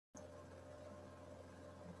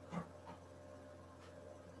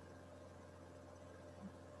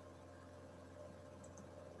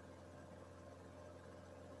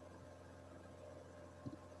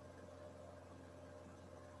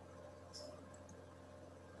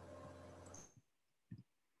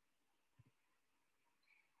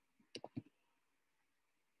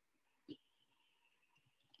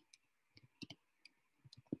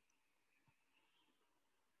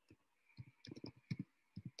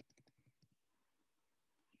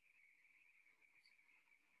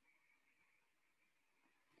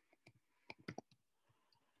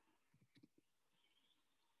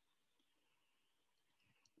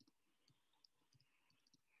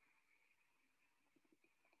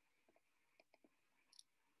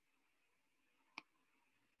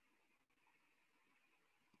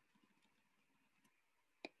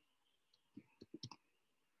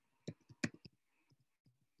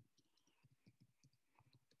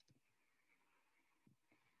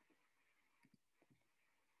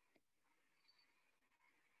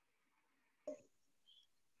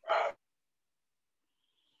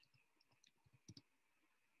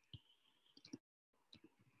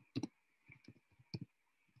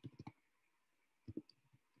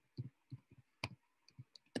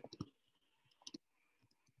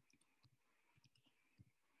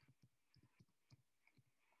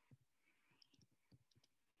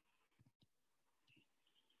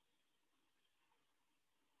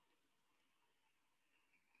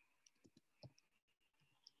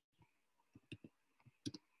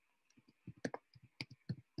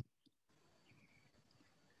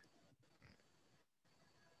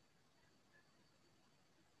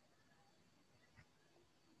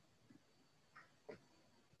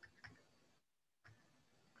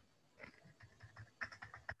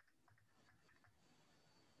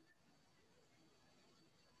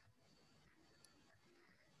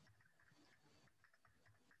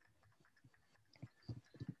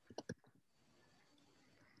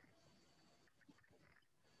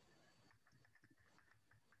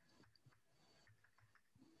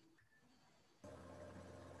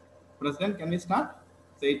President, can we start?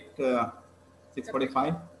 Say it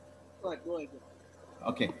 6:45. Go ahead.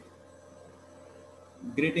 Okay.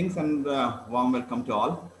 Greetings and warm welcome to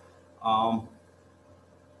all.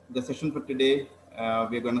 The session for today,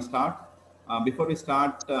 we're going to start. Before we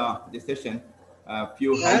start the session,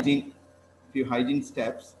 few hygiene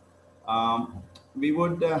steps. We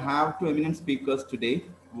would have two eminent speakers today.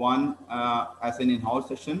 One as an in-house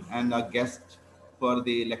session and a guest for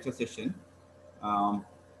the lecture session.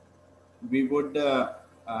 We would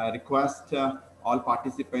request all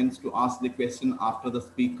participants to ask the question after the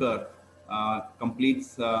speaker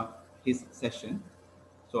completes his session.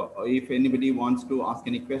 So if anybody wants to ask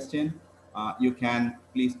any question, you can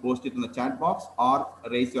please post it in the chat box or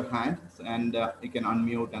raise your hand and you can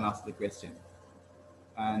unmute and ask the question.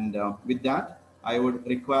 And with that, I would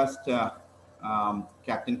request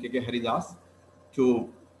Captain K.K. Haridas to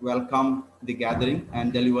welcome the gathering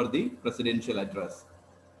and deliver the presidential address.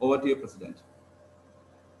 Over to you, President.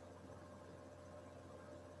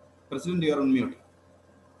 President, you are on mute.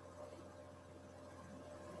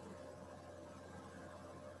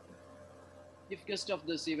 Chief guest of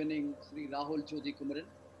this evening, Sri Rahul, Jyothi, Kumaran,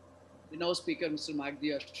 in-house speaker, Mr.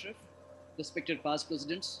 Magdy, Ashraf, respected past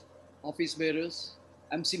presidents, office bearers,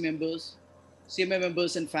 MC members, CMA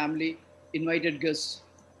members and family, invited guests.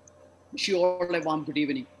 Wish you all a warm good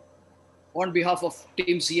evening. On behalf of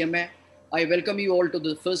Team CMA, I welcome you all to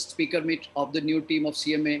the first speaker meet of the new team of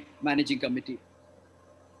CMA Managing Committee.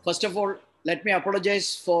 First of all, let me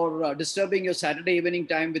apologize for disturbing your Saturday evening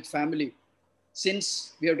time with family.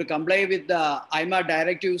 Since we have to comply with the IMA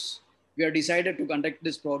directives, we have decided to conduct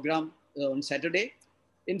this program on Saturday.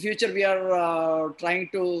 In future, we are trying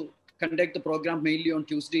to conduct the program mainly on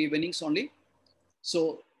Tuesday evenings only.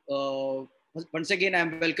 So once again, I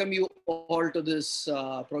welcome you all to this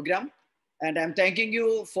program. And I'm thanking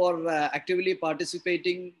you for actively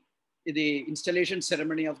participating in the installation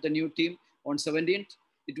ceremony of the new team on 17th.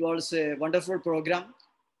 It was a wonderful program.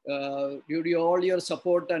 Due to all your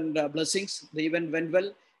support and blessings, the event went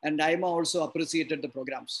well, and IMA also appreciated the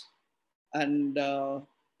programs. And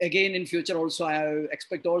again, in future also, I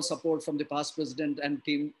expect all support from the past president and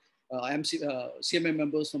team, CMA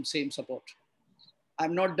members from same support.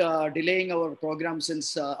 I'm not delaying our program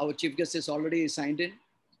since our chief guest is already signed in.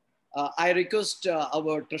 I request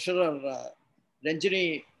our treasurer,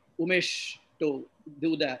 Ranjini Umesh, to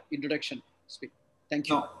do the introduction speak. Thank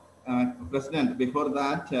you. No, President, before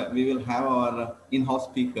that, we will have our in-house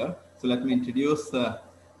speaker. So let me introduce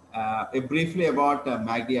briefly about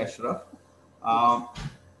Magdy Ashraf.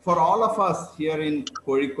 For all of us here in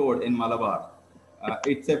Kozhikode in Malabar,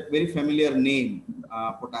 it's a very familiar name,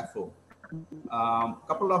 Potafo.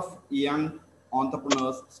 Couple of young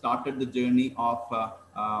entrepreneurs started the journey of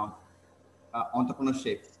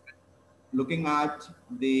entrepreneurship, looking at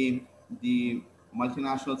the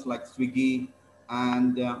multinationals like Swiggy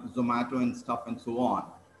and Zomato and stuff and so on.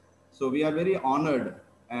 So we are very honored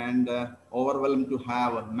and overwhelmed to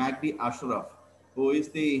have Magdy Ashraf, who is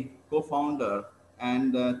the co-founder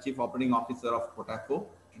and chief operating officer of Potafo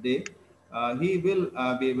today. He will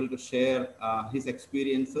be able to share his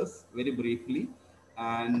experiences very briefly,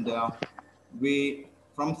 and we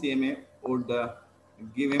from CMA would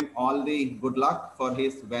give him all the good luck for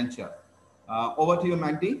his venture. Over to you,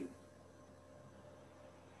 Magdy.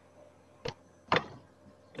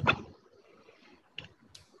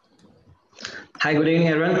 Hi, good evening,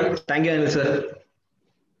 everyone. Thank you, Anil sir.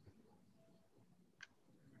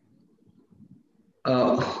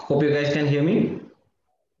 Hope you guys can hear me.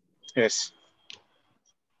 Yes.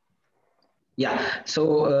 Yeah, so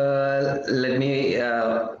let me,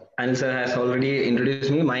 Anil sir has already introduced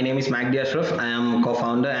me. My name is Magdy Ashraf. I am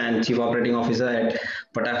co-founder and chief operating officer at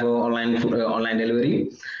Potafo online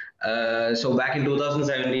delivery. So back in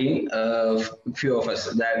 2017, few of us,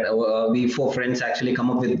 that we four friends actually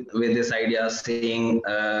come up with this idea, saying,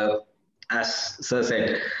 as sir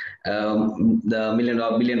said, the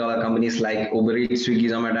billion dollar companies like Uber Eats, Swiggy,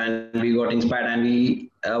 Zomato, and we got inspired and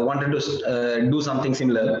we wanted to do something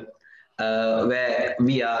similar. Where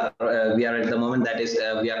we are at the moment, that is,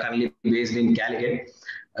 we are currently based in Calicut.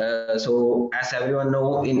 So as everyone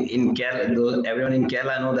know, in Kerala, everyone in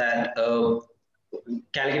Kerala know that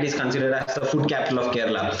Calicut is considered as the food capital of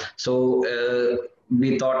Kerala. So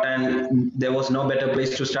we thought, and there was no better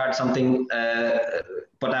place to start something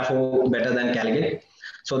Potafo better than Calicut.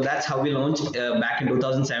 So that's how we launched back in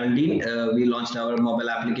 2017. We launched our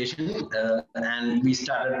mobile application and we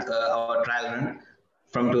started our trial run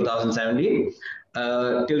from 2017.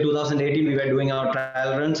 Till 2018, we were doing our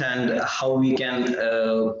trial runs and how we can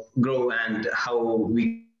grow and how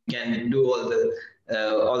we can do all the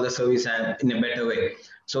all the service and in a better way.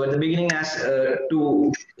 So at the beginning, as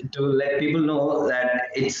to let people know that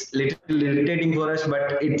it's little irritating for us,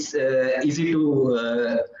 but it's easy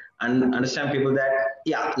to understand people that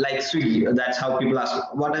yeah, like Swiggy. That's how people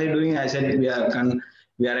ask, "What are you doing?" I said,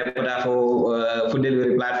 we are a Potafo food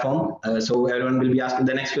delivery platform. So everyone will be asking.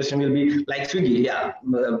 The next question will be like Swiggy. Yeah,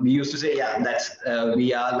 we used to say yeah, that's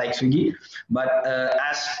we are like Swiggy. But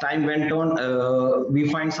as time went on, we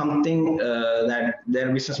find something that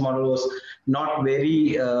their business model was not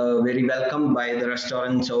very welcomed by the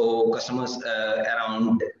restaurants or customers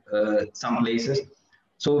around some places.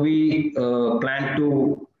 So we plan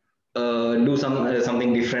to do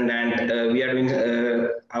something different, and we are doing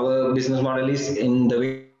our business model is in the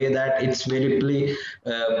way that it's very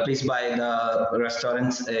pleased by the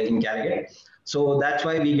restaurants in Calicut. So that's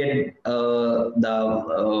why we get the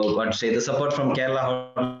what say the support from Kerala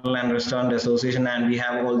Hotel and Restaurant Association, and we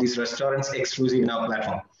have all these restaurants exclusive in our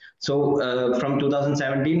platform. So from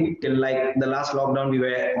 2017 till like the last lockdown, we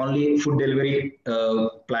were only food delivery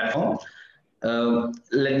platform.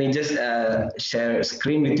 Let me just share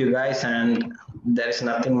screen with you guys, and there is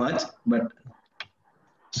nothing much, but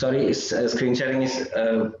sorry, screen sharing is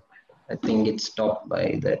I think it's stopped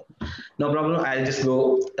by that. No problem, I'll just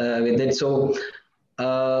go with it. So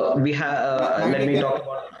we have let me talk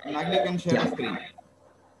about Magdy can share yeah the screen.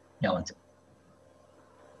 yeah one second.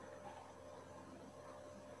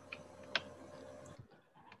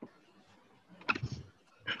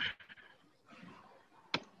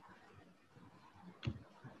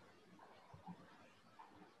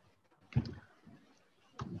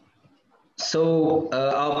 So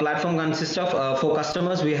our platform consists of for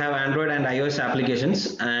customers we have Android and iOS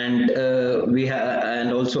applications, and we have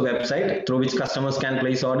and also website through which customers can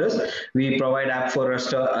place orders. We provide app for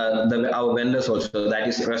our vendors also, that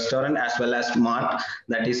is restaurant as well as mart.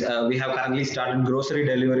 That is we have currently started grocery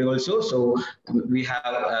delivery also. So we have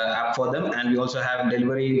app for them, and we also have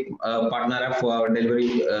delivery partner app for our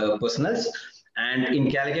delivery personals. And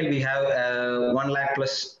in Calicut we have 1 lakh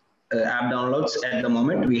plus app downloads at the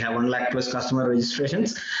moment. We have 1 lakh plus customer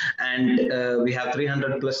registrations, and we have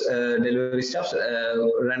 300 plus delivery staffs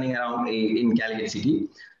running around in Calicut city.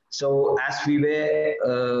 So as we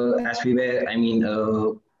were, I mean,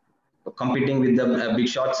 competing with the big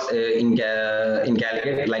shots in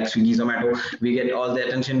Calicut like Swiggy, Zomato, we get all the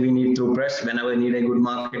attention we need through press. Whenever we need a good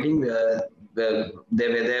marketing, they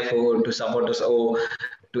were there for to support us or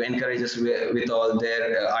to encourage us with all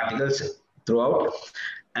their articles throughout.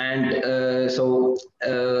 And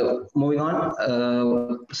moving on,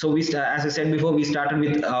 so as I said before, we started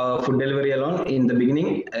with food delivery alone in the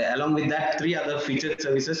beginning. Along with that, 3 other featured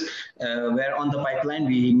services were on the pipeline.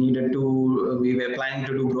 We were planning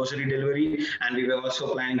to do grocery delivery, and we were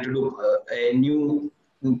also planning to do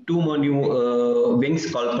two more new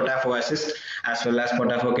wings called Potafo Assist as well as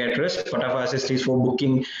Potafo Caterers. Potafo Assist is for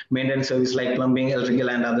booking maintenance service like plumbing,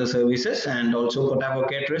 electrical, and other services, and also Potafo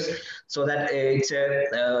Caterers, so that it's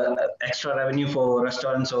a extra revenue for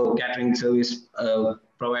restaurants or catering service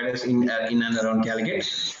providers in and around Calicut.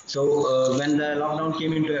 So when the lockdown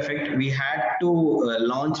came into effect, we had to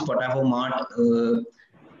launch Potafo Mart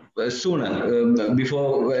sooner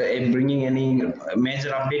before bringing any major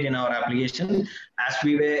update in our application, as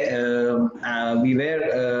we were I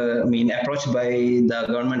mean approached by the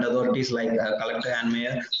government authorities like collector and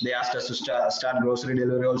mayor. They asked us to start grocery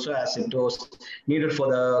delivery also, as it was needed for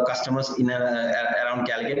the customers in around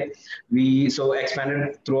Calicut. We so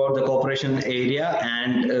expanded throughout the corporation area,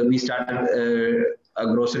 and we started a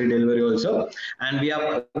grocery delivery also, and we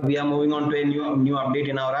are moving on to a new update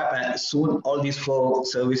in our app, and soon all these 4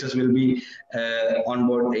 services will be on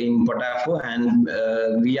board in Potafo, and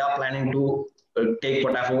we are planning to take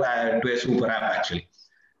Potafo to a super app actually.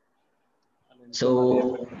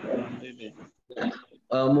 So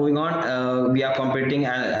moving on, we are competing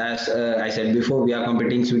as I said before, we are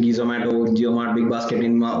competing Swiggy, Zomato, JioMart, Big Basket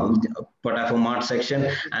in Potafo Mart section,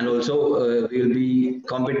 and also we will be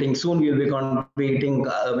competing soon. We will be competing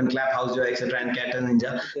Urban Clap, House Joy, etc., and Cat and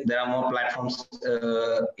Ninja. There are more platforms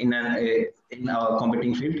in our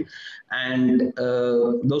competing field, and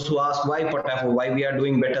those who ask why Potafo, why we are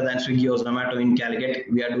doing better than Swiggy or Zomato in Calicut,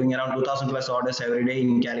 we are doing around 2,000 plus orders every day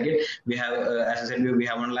in Calicut. We have, as I said, we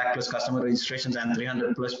have 1 lakh plus customer registrations and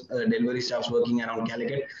 300 plus delivery staffs working around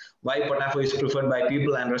Calicut. Why Potafo is preferred by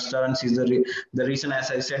people and restaurants is the reason,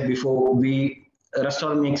 as I said before,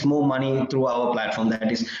 restaurant makes more money through our platform.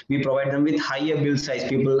 That is, we provide them with higher bill size.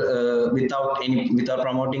 People without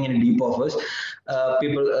promoting any deep offers.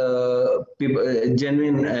 People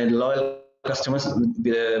genuine loyal customers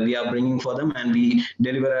we are bringing for them, and we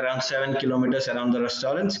deliver around 7 kilometers around the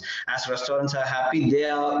restaurants. As restaurants are happy, they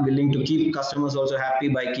are willing to keep customers also happy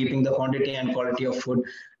by keeping the quantity and quality of food.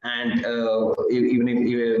 And even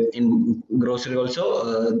if in grocery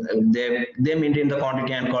also, they maintain the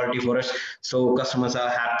quantity and quality for us, so customers are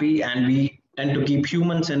happy, and we tend to keep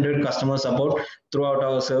human-centered customer support throughout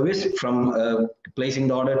our service, from placing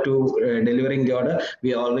the order to delivering the order.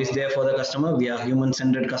 We are always there for the customer. We are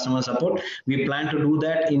human-centered customer support. We plan to do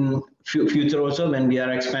that in future also, when we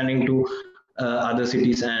are expanding to other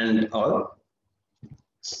cities and all.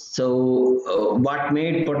 So what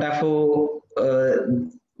made Potafo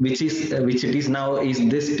which it is now is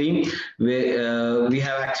this team. We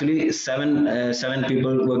have actually seven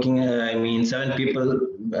people working. I mean, seven people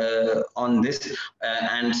on this,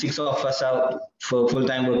 and six of us are for full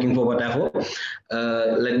time working for Potafo.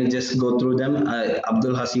 Let me just go through them.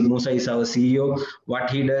 Abdul Hasib Musa is our CEO. What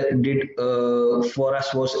he did for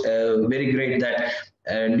us was very great. That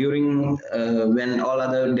during when all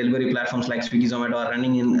other delivery platforms like Swiggy, Zomato are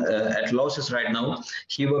running in at losses right now,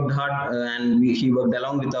 he worked hard, he worked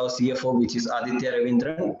along with our CFO, which is Aditya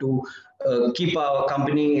Ravindran, to keep our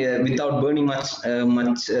company without burning much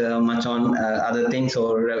on other things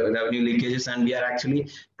or revenue leakages. And we are actually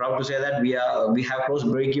proud to say that we have closed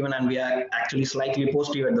break even, and we are actually slightly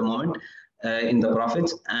positive at the moment in the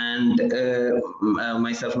profits. And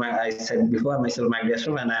I said before, myself, Magdy,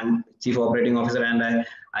 and I'm Chief Operating Officer, and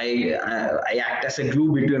I act as a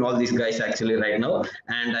glue between all these guys actually right now.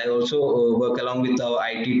 And I also work along with our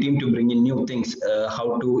IT team to bring in new things,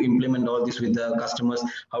 how to implement all this with the customers,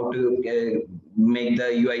 how to make the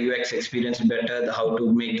UI UX experience better, how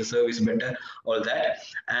to make the service better, all that.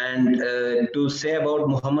 And to say about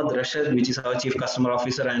Muhammad Rashid, which is our Chief Customer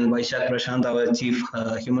Officer, and Vaishak Prashant, our Chief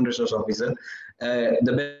Human Resource Officer,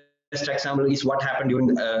 the best example is what happened during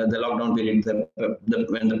the lockdown period,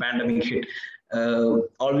 when the pandemic hit.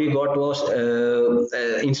 All we got was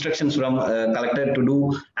instructions from collector to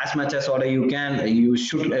do as much as order you can. You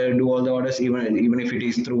should do all the orders, even if it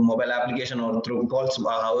is through mobile application or through calls,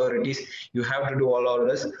 however it is. You have to do all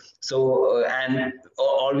orders. So and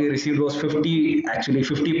all we received was 50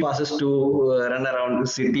 passes to run around the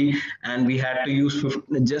city, and we had to use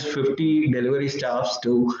just 50 delivery staffs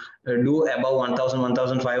to do above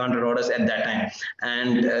 1,500 orders at that time.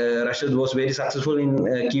 And Rashid was very successful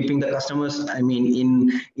in keeping the customers, I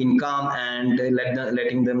mean, in calm, and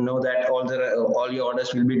letting them know that all your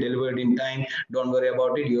orders will be delivered in time. Don't worry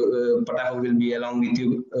about it. Potafo will be along with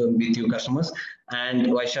you customers. And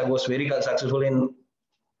Vaishak was very successful in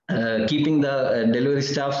keeping the delivery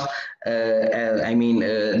staffs. I mean,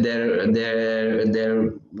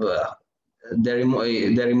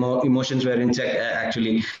 their emotions were in check.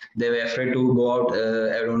 Actually, they were afraid to go out.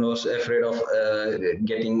 Everyone was afraid of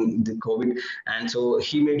getting the COVID, and so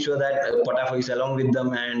he made sure that Potafo is along with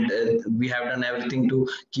them, and we have done everything to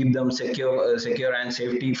keep them secure and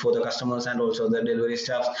safety for the customers and also the delivery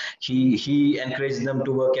staffs. He encouraged them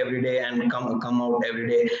to work every day and come out every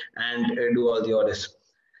day and do all the orders.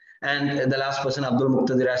 And the last person, Abdul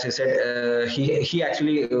Muqtadir, as I said, he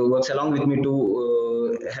actually works along with me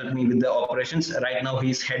to help me with the operations. Right now,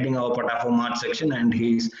 he's heading our Potafo Mart section, and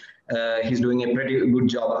he's doing a pretty good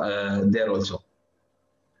job there also.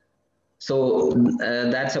 So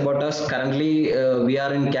that's about us. Currently, we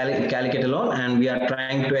are in Calicut alone, and we are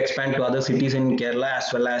trying to expand to other cities in Kerala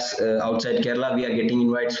as well as outside Kerala. We are getting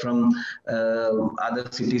invites from other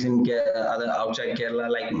cities in other outside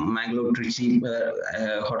Kerala, like Mangalore, Trichy.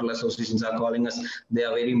 Hotel associations are calling us. They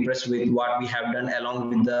are very impressed with what we have done along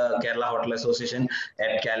with the Kerala Hotel Association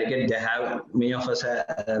at Calicut. They have many of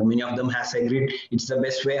them has agreed it's the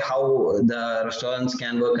best way how the restaurants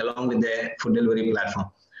can work along with their food delivery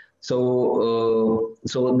platform. So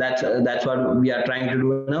that's what we are trying to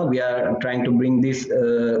do now. We are trying to bring these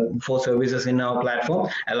 4 services in our platform.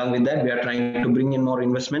 Along with that, we are trying to bring in more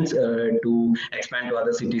investments to expand to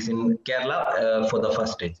other cities in Kerala for the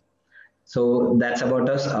first stage. So that's about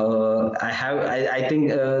us. I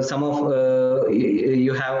think some of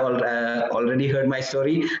you have already heard my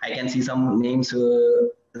story. I can see some names.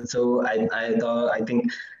 So I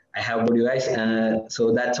think I have told you guys.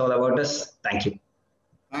 So that's all about us. Thank you.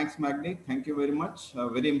 Thanks, Magdy. Thank you very much.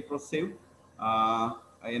 Very impressive.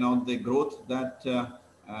 The growth that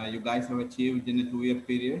you guys have achieved in a 2-year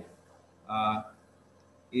period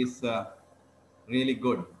is really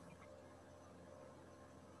good.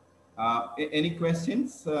 Any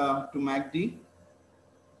questions to Magdy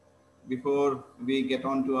before we get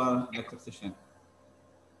on to our lecture session?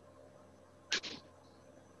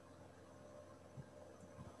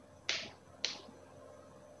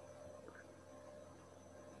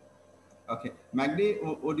 Okay, Magdy,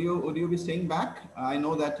 would you be staying back? I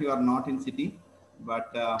know that you are not in city,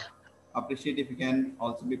 but appreciate if you can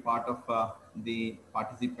also be part of the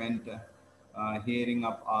participant hearing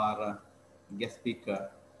of our guest speaker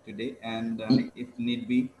today. And if need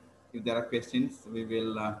be, if there are questions, we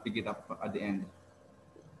will pick it up at the end.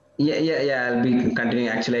 Yeah. I'll be continuing.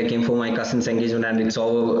 Actually, I came for my cousin's engagement, and it's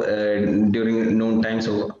over during noon time,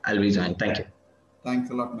 so I'll be joining. Thank you. Thanks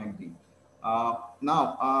a lot, Magdy.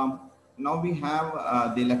 Now we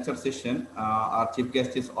have the lecture session. Our chief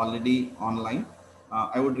guest is already online.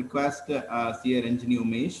 I would request CA Ranjini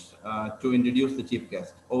Umesh to introduce the chief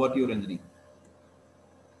guest. Over to you, Ranjini.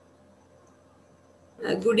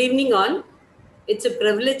 Good evening, all. It's a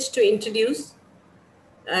privilege to introduce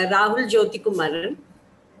Rahul Jyothi Kumaran,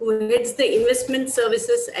 who heads the investment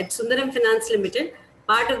services at Sundaram Finance Limited,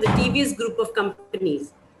 part of the TVS group of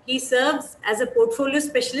companies. He serves as a portfolio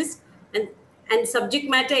specialist and subject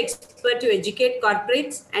matter expert to educate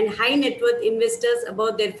corporates and high net worth investors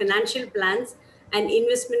about their financial plans and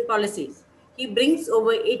investment policies. He brings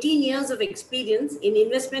over 18 years of experience in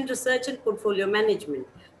investment research and portfolio management.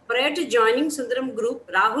 Prior to joining Sundaram Group,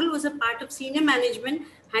 Rahul was a part of senior management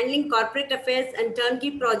handling corporate affairs and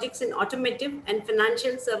turnkey projects in automotive and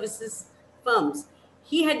financial services firms.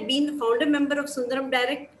 He had been the founder member of Sundaram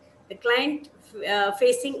Direct, the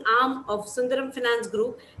client-facing arm of Sundaram Finance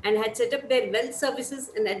Group, and had set up their wealth services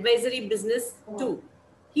and advisory business too.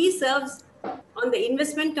 He serves on the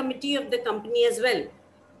investment committee of the company as well.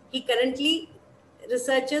 He currently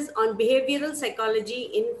researches on behavioral psychology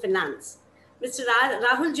in finance. Mr.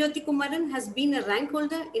 Rahul Jyothi Kumaran has been a rank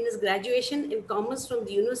holder in his graduation in commerce from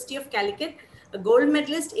the University of Calicut, a gold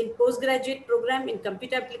medalist in postgraduate program in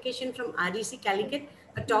computer application from REC Calicut,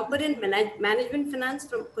 a topper in management finance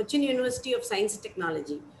from Cochin University of Science and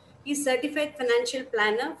Technology. He is certified financial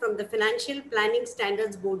planner from the Financial Planning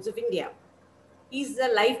Standards Boards of India. He is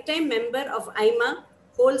a lifetime member of IMA,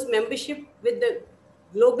 holds membership with the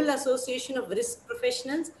Global Association of Risk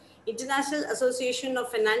Professionals, International Association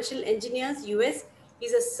of Financial Engineers, US. He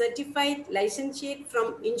is a certified licentiate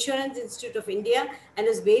from Insurance Institute of India and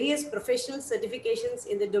has various professional certifications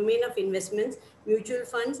in the domain of investments, mutual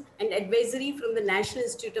funds, and advisory from the National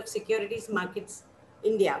Institute of Securities Markets,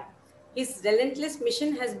 India. His relentless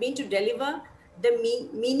mission has been to deliver the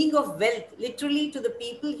meaning of wealth literally to the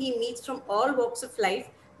people he meets from all walks of life.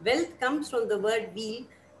 Wealth comes from the word wheel,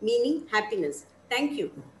 meaning happiness. Thank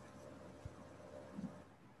you.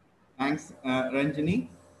 Thanks, Ranjini.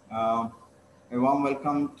 A warm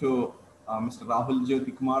welcome to Mr. Rahul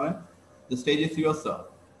Jyothi Kumaran. The stage is yours, sir.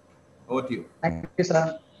 Over to you. Thank you,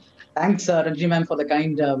 sir. Thanks, Ranjini ma'am, for the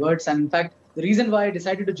kind words. And in fact, the reason why I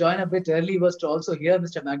decided to join a bit early was to also hear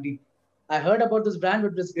Mr. Magdy. I heard about this brand,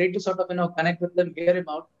 but it was great to sort of connect with them, hear him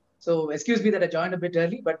out. So excuse me that I joined a bit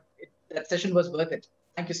early, but that session was worth it.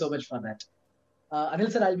 Thank you so much for that. Anil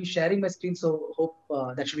sir, I'll be sharing my screen, so hope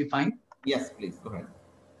that should be fine. Yes, please go ahead.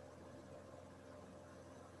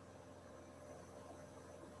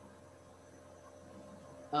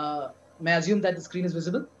 May I assume that the screen is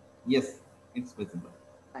visible? Yes, it's visible.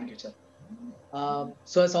 Thank you, sir.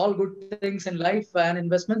 So as all good things in life and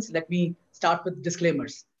investments, let me start with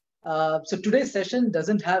disclaimers. So today's session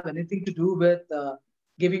doesn't have anything to do with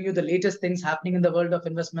giving you the latest things happening in the world of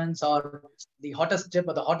investments or the hottest tip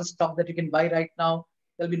or the hottest stock that you can buy right now.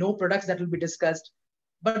 There'll be no products that will be discussed.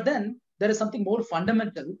 But then there is something more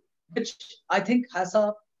fundamental, which I think has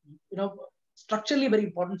a, structurally very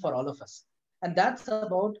important for all of us. And that's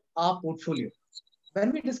about our portfolio.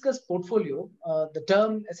 When we discuss portfolio, the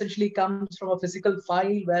term essentially comes from a physical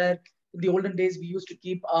file where in the olden days we used to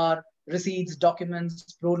keep our receipts,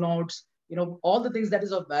 documents, pro notes, all the things that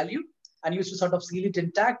is of value, and used to sort of seal it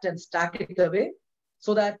intact and stack it away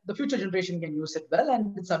so that the future generation can use it well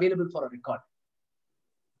and it's available for a record.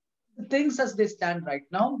 The things as they stand right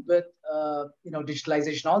now with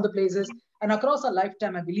digitalization, all the places, and across our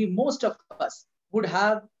lifetime, I believe most of us would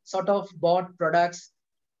have sort of bought products,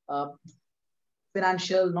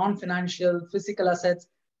 financial, non-financial, physical assets.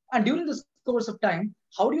 And during this course of time,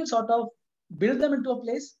 how do you sort of build them into a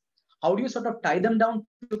place? How do you sort of tie them down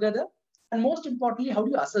together? And most importantly, how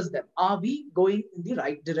do you assess them? Are we going in the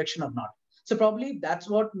right direction or not? So probably that's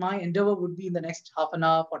what my endeavor would be in the next half an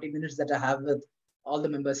hour, 40 minutes that I have with all the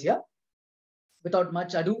members here. Without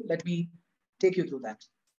much ado, let me take you through that.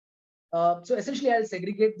 So essentially, I'll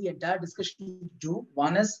segregate the entire discussion into two.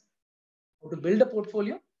 One is how to build a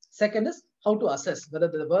portfolio. Second is how to assess whether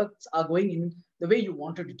the works are going in the way you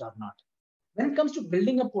wanted it or not. When it comes to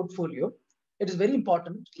building a portfolio, it is very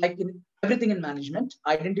important, like in everything in management,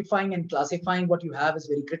 identifying and classifying what you have is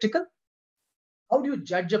very critical. how do you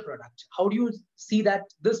judge a product? How do you see that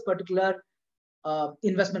this particular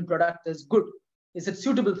investment product is good? Is it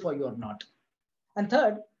suitable for you or not? And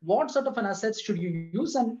third, what sort of an assets should you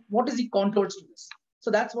use and what is the contours to this?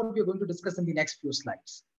 So that's what we're going to discuss in the next few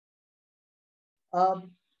slides.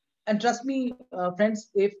 And trust me, friends,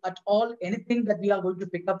 if at all anything that we are going to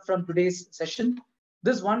pick up from today's session,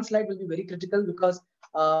 this one slide will be very critical because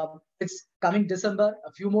it's coming December,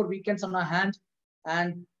 a few more weekends on our hand,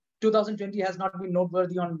 and 2020 has not been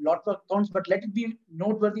noteworthy on lots of accounts, but let it be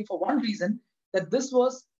noteworthy for one reason, that this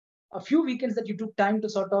was a few weekends that you took time to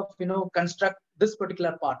sort of, construct this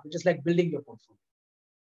particular part, which is like building your portfolio.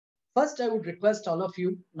 First, I would request all of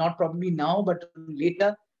you, not probably now, but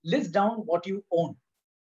later, list down what you own.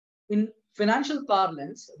 In financial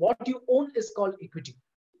parlance, what you own is called equity.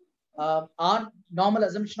 Our normal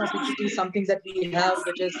assumption of equity is something that we have,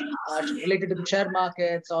 which is related to the share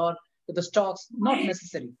markets or to the stocks, not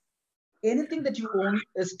necessary. Anything that you own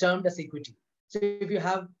is termed as equity. So if you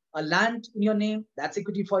have a land in your name, that's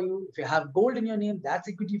equity for you. If you have gold in your name, that's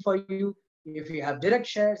equity for you. If you have direct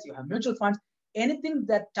shares, you have mutual funds, anything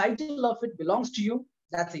that title of it belongs to you,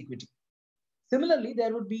 that's equity. Similarly,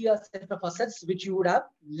 there would be a set of assets which you would have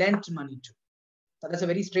lent money to. So that's a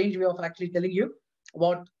very strange way of actually telling you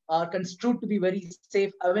what are construed to be very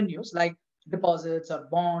safe avenues like deposits or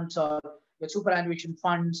bonds or your superannuation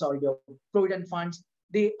funds or your provident funds.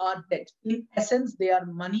 They are debt. In essence, they are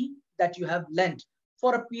money that you have lent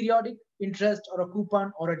for a periodic interest or a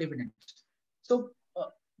coupon or a dividend. So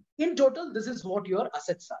in total, this is what your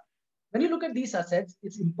assets are. When you look at these assets,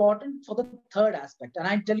 it's important for the third aspect. And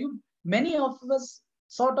I tell you, many of us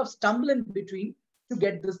sort of stumble in between to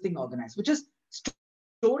get this thing organized, which is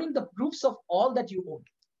storing the proofs of all that you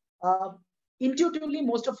own. Intuitively,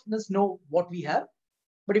 most of us know what we have.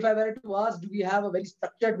 But if I were to ask, do we have a very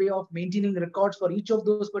structured way of maintaining records for each of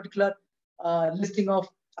those particular listing of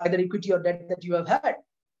either equity or debt that you have had?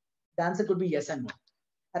 The answer could be yes and no.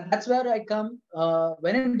 And that's where I come.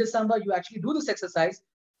 When in December you actually do this exercise,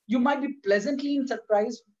 you might be pleasantly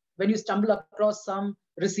surprised when you stumble across some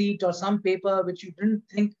receipt or some paper which you didn't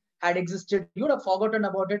think had existed. You would have forgotten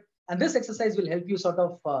about it. And this exercise will help you sort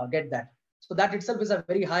of get that. So that itself is a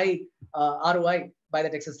very high ROI by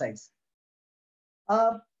that exercise.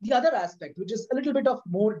 The other aspect, which is a little bit of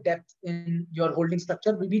more depth in your holding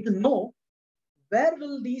structure, we need to know where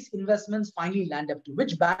will these investments finally land up to?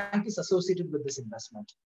 Which bank is associated with this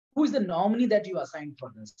investment? Who is the nominee that you assigned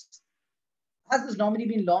for this? Has this nominee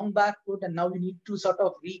been long back put and now you need to sort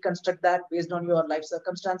of reconstruct that based on your life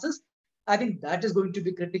circumstances? I think that is going to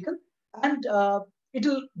be critical. And it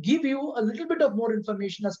will give you a little bit of more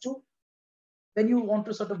information as to when you want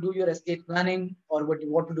to sort of do your estate planning or what you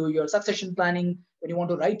want to do your succession planning, when you want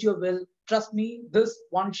to write your will. Trust me, this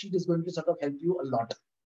one sheet is going to sort of help you a lot.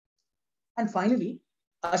 And finally,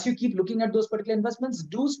 as you keep looking at those particular investments,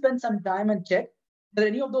 do spend some time and check whether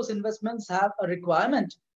any of those investments have a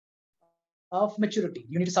requirement of maturity.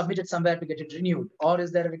 You need to submit it somewhere to get it renewed. Or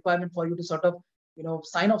is there a requirement for you to sort of,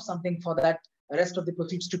 sign off something for that rest of the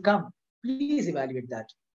proceeds to come? Please evaluate that.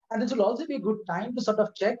 And this will also be a good time to sort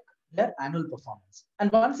of check their annual performance. And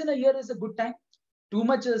once in a year is a good time. Too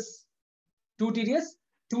much is too tedious,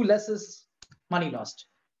 too less is money lost.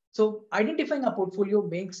 So identifying a portfolio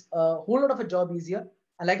makes a whole lot of a job easier.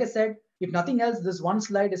 And like I said, if nothing else, this one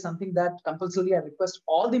slide is something that compulsorily I request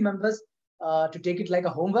all the members to take it like a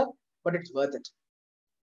homework, but it's worth it.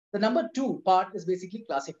 The number 2 part is basically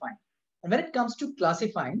classifying. And when it comes to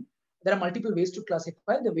classifying, there are multiple ways to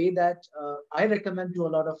classify. The way that I recommend to a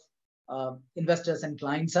lot of investors and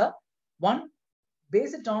clients are, one,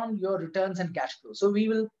 base it on your returns and cash flow. So we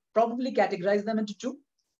will probably categorize them into 2.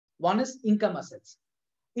 One is income assets.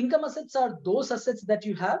 Income assets are those assets that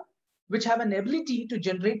you have which have an ability to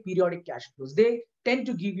generate periodic cash flows. They tend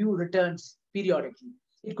to give you returns periodically.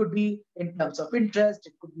 It could be in terms of interest,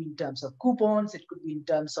 it could be in terms of coupons, it could be in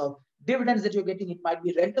terms of dividends that you're getting, it might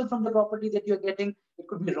be rental from the property that you're getting, it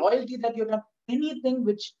could be royalty that you're getting. Anything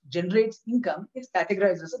which generates income is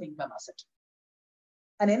categorized as an income asset.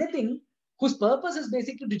 And anything whose purpose is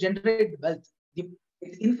basically to generate wealth,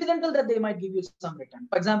 it's incidental that they might give you some return.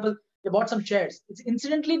 For example, you bought some shares, it's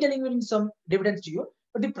incidentally delivering some dividends to you,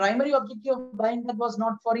 but the primary objective of buying that was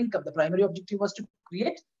not for income. The primary objective was to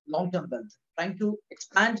create long-term wealth, trying to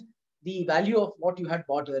expand the value of what you had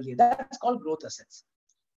bought earlier. That's called growth assets.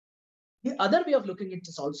 The other way of looking at it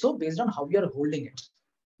is also based on how you are holding it.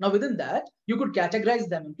 Now, within that, you could categorize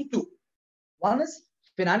them into 2. One is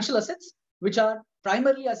financial assets, which are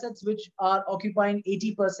primarily assets which are occupying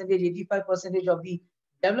 80%, 85% of the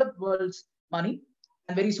developed world's money.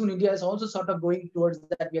 And very soon, India is also sort of going towards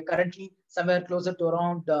that. We are currently somewhere closer to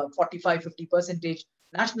around 45-50%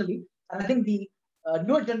 nationally. And I think the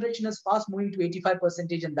newer generation is fast moving to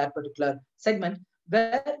 85% in that particular segment,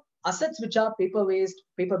 where assets which are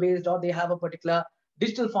paper-based, or they have a particular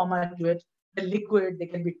digital format to it, they're liquid, they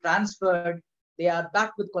can be transferred, they are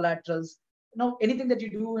backed with collaterals. Anything that you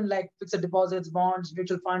do in like fixed deposits, bonds,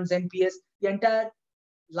 mutual funds, NPS, the entire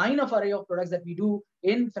line of array of products that we do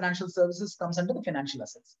in financial services comes under the financial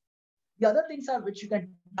assets. The other things are which you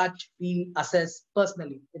can touch, feel, assess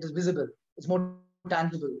personally. It is visible. It's more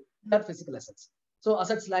tangible. They are physical assets. So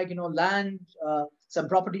assets like, land, some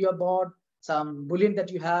property you bought, some bullion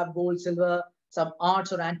that you have, gold, silver, some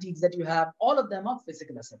arts or antiques that you have, all of them are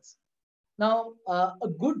physical assets. Now, a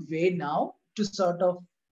good way now to sort of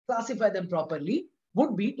classify them properly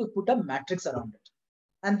would be to put a matrix around it.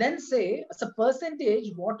 And then say, as a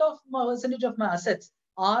percentage, what of my percentage of my assets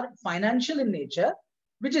are financial in nature,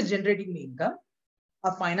 which is generating me income,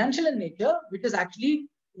 are financial in nature, which is actually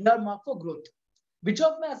earmarked for growth. Which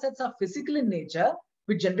of my assets are physical in nature,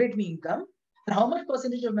 which generate me income, and how much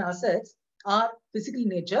percentage of my assets are physical in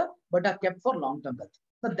nature, but are kept for long-term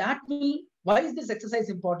wealth. Now why is this exercise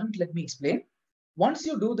important? Let me explain. Once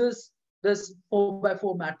you do this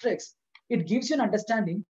 4x4 matrix, it gives you an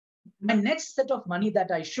understanding, my next set of money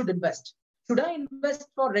that I should invest. Should I invest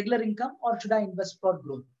for regular income or should I invest for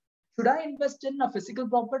growth? Should I invest in a physical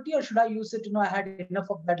property or should I use it, I had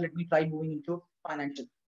enough of that, let me try moving into financial.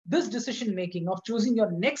 This decision making of choosing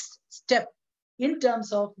your next step in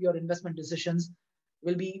terms of your investment decisions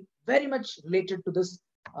will be very much related to this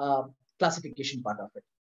classification part of it.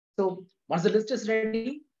 So once the list is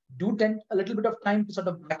ready, do take a little bit of time to sort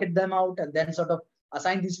of bracket them out and then sort of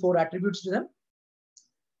assign these 4 attributes to them.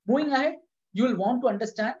 Moving ahead, you will want to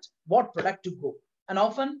understand what product to go. And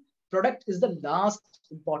often product is the last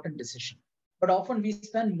important decision. But often we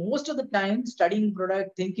spend most of the time studying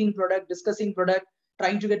product, thinking product, discussing product,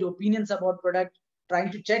 trying to get opinions about product,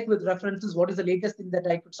 trying to check with references, what is the latest thing that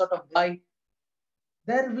I could sort of buy.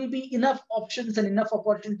 There will be enough options and enough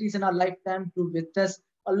opportunities in our lifetime to witness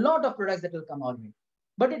a lot of products that will come our way.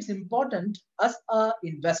 But it's important as an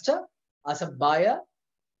investor, as a buyer,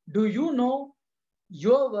 do you know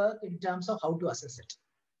your work in terms of how to assess it?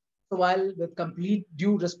 So while with complete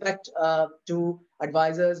due respect to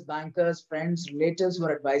advisors, bankers, friends, relatives who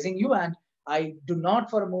are advising you, and I do not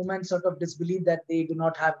for a moment sort of disbelieve that they do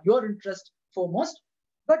not have your interest foremost,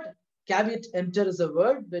 but caveat emptor is a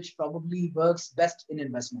word which probably works best in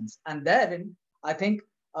investments. And therein, I think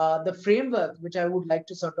the framework which I would like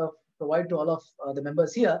to sort of provide to all of the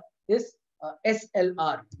members here is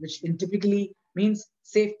SLR, which typically means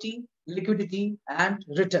safety, liquidity, and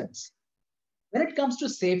returns. When it comes to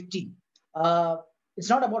safety, it's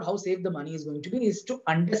not about how safe the money is going to be, it's to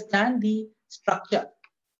understand the structure.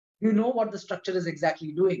 You know what the structure is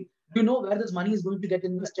exactly doing. You know where this money is going to get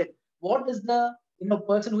invested. What is the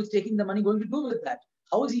person who is taking the money going to do with that?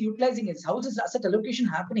 How is he utilizing it? How is his asset allocation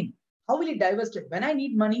happening? How will he divest it? When I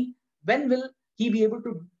need money, when will he be able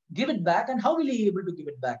to give it back? And how will he be able to give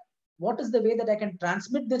it back? What is the way that I can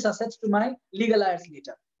transmit these assets to my legal heirs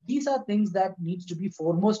later? These are things that needs to be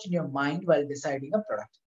foremost in your mind while deciding a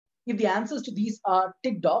product. If the answers to these are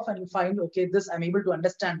ticked off and you find, okay, this I'm able to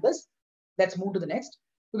understand this, let's move to the next.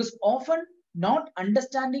 Because often not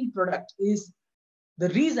understanding product is the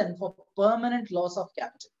reason for permanent loss of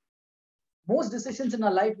capital. Most decisions in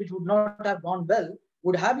our life which would not have gone well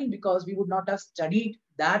would have been because we would not have studied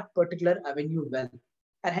that particular avenue well.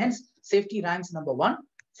 And hence, safety ranks number 1,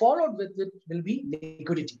 followed with it will be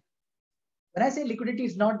liquidity. When I say liquidity,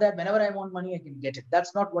 it's not that whenever I want money, I can get it.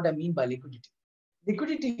 That's not what I mean by liquidity.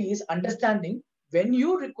 Liquidity is understanding when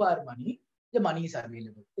you require money, the money is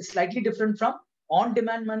available. It's slightly different from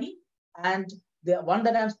on-demand money. And the one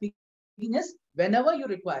that I'm speaking is whenever you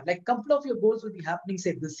require, like a couple of your goals will be happening,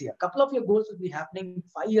 say this year. A couple of your goals will be happening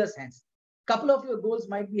 5 years hence. A couple of your goals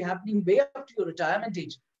might be happening way up to your retirement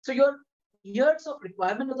age. So your years of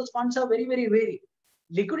requirement of those funds are very, very varied.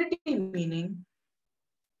 Liquidity meaning,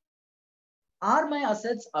 are my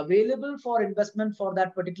assets available for investment for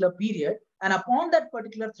that particular period? And upon that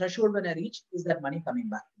particular threshold when I reach, is that money coming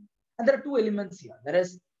back? And there are 2 elements here. There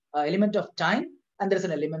is an element of time and there is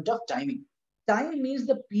an element of timing. Time means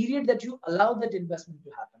the period that you allow that investment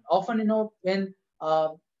to happen. Often, in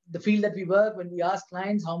the field that we work, when we ask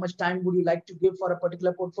clients, how much time would you like to give for a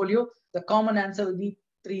particular portfolio? The common answer will be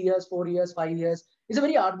 3 years, 4 years, 5 years. It's a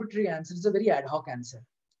very arbitrary answer. It's a very ad hoc answer.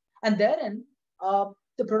 And therein,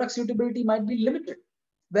 the product suitability might be limited.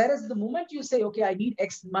 Whereas the moment you say, okay, I need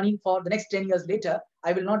X money for the next 10 years later,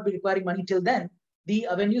 I will not be requiring money till then, the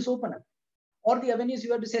avenues open up. or the avenues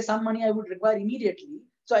you have to say some money I would require immediately.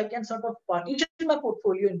 So I can sort of partition my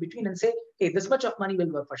portfolio in between and say, hey, this much of money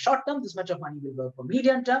will work for short term, this much of money will work for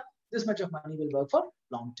medium term, this much of money will work for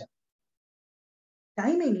long term.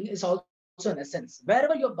 Timing is also an essence.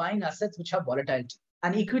 Wherever you're buying assets which have volatility,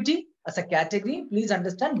 and equity as a category, please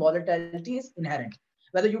understand volatility is inherent.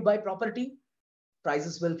 Whether you buy property,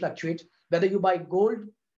 prices will fluctuate. Whether you buy gold,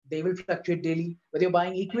 they will fluctuate daily. Whether you're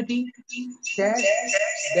buying equity, shares,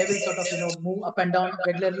 they will sort of move up and down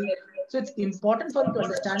regularly. So it's important for you to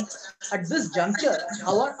understand at this juncture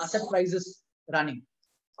how are asset prices running.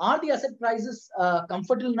 Are the asset prices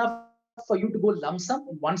comfortable enough for you to go lump sum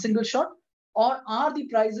in one single shot, or are the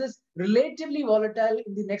prices relatively volatile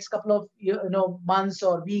in the next couple of months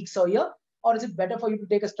or weeks or year, or is it better for you to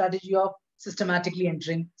take a strategy of systematically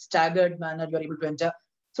entering, staggered manner you're able to enter?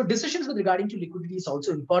 So decisions with regarding to liquidity is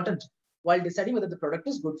also important while deciding whether the product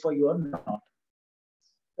is good for you or not.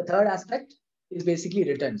 The third aspect is basically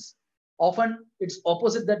returns. Often it's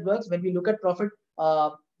opposite that works. When we look at profit,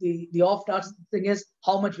 the off-task thing is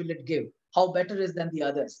how much will it give? How better is than the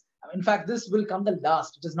others? In fact, this will come the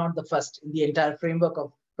last. It is not the first in the entire framework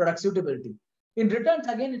of product suitability. In returns,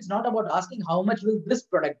 again, it's not about asking how much will this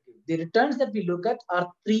product give. The returns that we look at are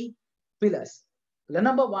three pillars. Pillar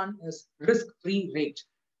number one is risk-free rate.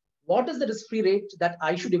 What is the risk-free rate that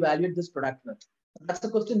I should evaluate this product with? That's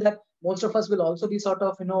the question that most of us will also be sort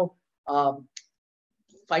of,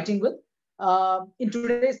 fighting with. In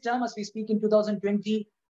today's term, as we speak in 2020,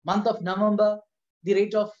 month of November, the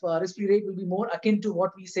rate of risk-free rate will be more akin to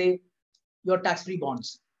what we say your tax-free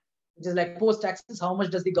bonds, which is like post-taxes, how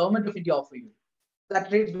much does the government of India offer you?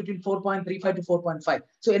 That rate is between 4.35 to 4.5.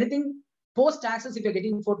 So anything post-taxes, if you're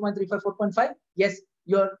getting 4.35, 4.5, yes,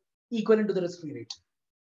 you're equivalent to the risk-free rate.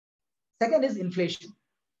 Second is inflation.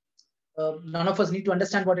 None of us need to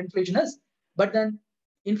understand what inflation is, but then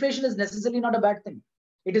inflation is necessarily not a bad thing.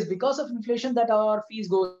 It is because of inflation that our fees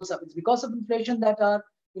goes up. It's because of inflation that our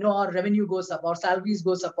revenue goes up, our salaries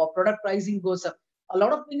goes up, our product pricing goes up. A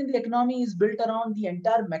lot of things in the economy is built around the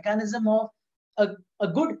entire mechanism of a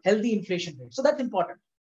good, healthy inflation rate. So that's important.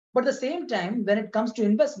 But at the same time, when it comes to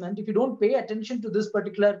investment, if you don't pay attention to this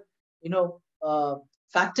particular,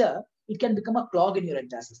 factor, it can become a clog in your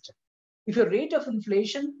entire system. If your rate of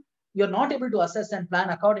inflation, you're not able to assess and plan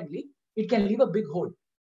accordingly, it can leave a big hole.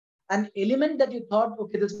 An element that you thought,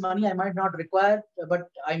 okay, this money I might not require, but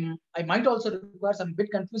I might also require, so I'm a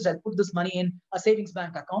bit confused. I'll put this money in a savings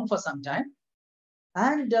bank account for some time.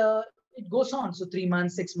 And it goes on. So 3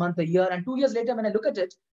 months, 6 months, a year, and 2 years later, when I look at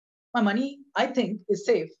it, my money, I think, is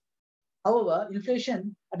safe. However,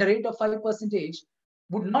 inflation at a rate of 5%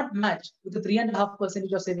 would not match with the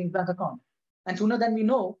 3.5% of savings bank account. And sooner than we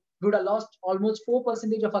know, we would have lost almost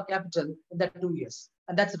 4% of our capital in that 2 years.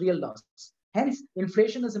 And that's real loss. Hence,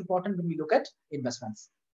 inflation is important when we look at investments.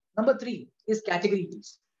 Number 3 is category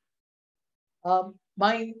deals.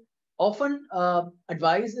 My often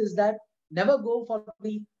advice is that never go for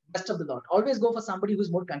the best of the lot. Always go for somebody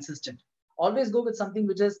who's more consistent. Always go with something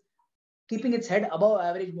which is keeping its head above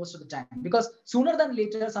average most of the time. Because sooner than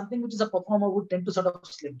later, something which is a performer would tend to sort of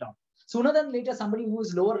slip down. Sooner than later, somebody who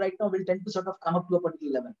is lower right now will tend to sort of come up to a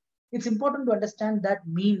particular level. It's important to understand that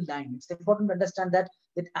mean line. It's important to understand that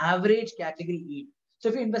average category yield. So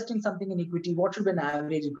if you're investing something in equity, what should be an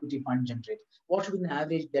average equity fund generate? What should be an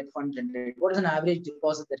average debt fund generate? What is an average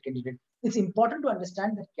deposit that can generate? It's important to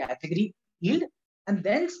understand that category yield and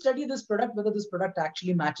then study this product, whether this product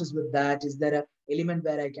actually matches with that. Is there an element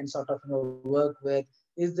where I can sort of work with?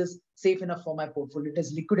 Is this safe enough for my portfolio? It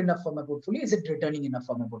is liquid enough for my portfolio? Is it returning enough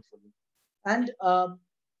for my portfolio? And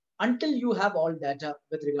until you have all data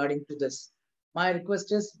with regarding to this, my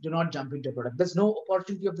request is do not jump into a product. There's no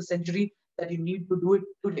opportunity of the century that you need to do it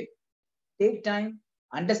today. Take time,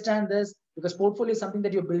 understand this, because portfolio is something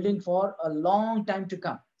that you're building for a long time to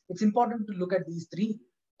come. It's important to look at these 3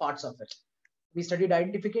 parts of it. We studied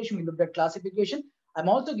identification, we looked at classification. I'm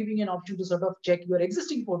also giving you an option to sort of check your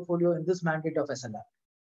existing portfolio in this mandate of SLR.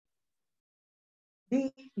 The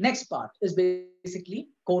next part is basically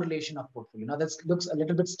correlation of portfolio. Now that looks a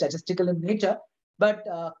little bit statistical in nature, but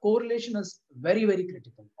correlation is very, very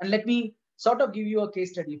critical. And let me sort of give you a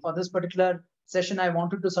case study. For this particular session, I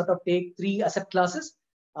wanted to sort of take 3 asset classes.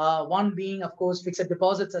 One being, of course, fixed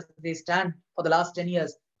deposits as they stand for the last 10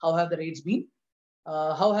 years. How have the rates been?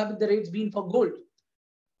 How have the rates been for gold?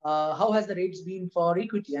 How has the rates been for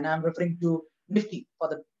equity? And I'm referring to Nifty for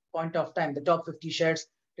the point of time, the top 50 shares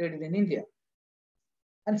traded in India.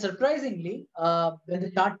 And surprisingly, when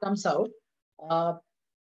the chart comes out,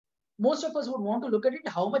 most of us would want to look at it,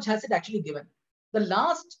 how much has it actually given? The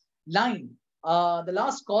last line the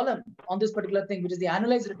last column on this particular thing, which is the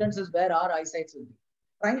annualized returns, is where our eyesights will be.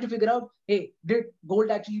 Trying to figure out, hey, did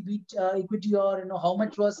gold actually beat equity, or how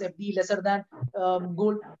much was FD lesser than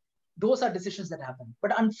gold? Those are decisions that happen.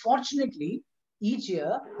 But unfortunately, each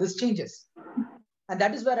year this changes. And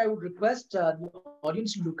that is where I would request the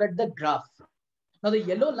audience to look at the graph. Now, the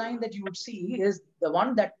yellow line that you would see is the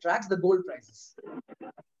one that tracks the gold prices.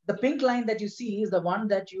 The pink line that you see is the one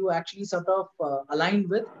that you actually sort of align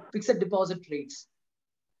with fixed deposit rates.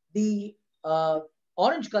 The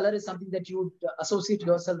orange color is something that you would associate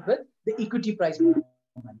yourself with the equity price movement.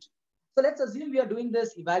 So let's assume we are doing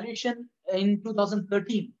this evaluation in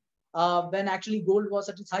 2013, when actually gold was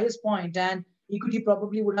at its highest point and equity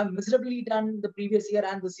probably would have miserably done the previous year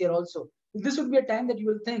and this year also. This would be a time that you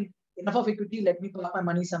will think, enough of equity, let me park my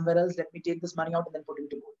money somewhere else, let me take this money out and then put it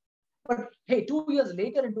into gold. But hey, 2 years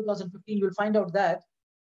later in 2015, you'll find out that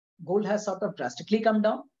gold has sort of drastically come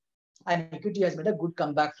down and equity has made a good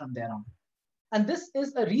comeback from there on. And this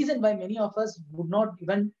is a reason why many of us would not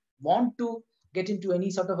even want to get into any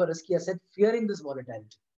sort of a risky asset, fearing this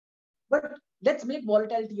volatility. But let's make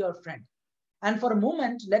volatility your friend. And for a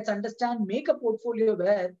moment, let's understand, make a portfolio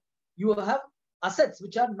where you have assets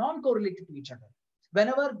which are non-correlated to each other.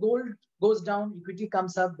 Whenever gold goes down, equity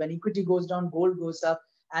comes up. When equity goes down, gold goes up.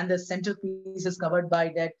 And the centerpiece is covered by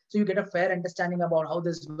debt. So you get a fair understanding about how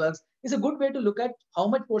this works. It's a good way to look at how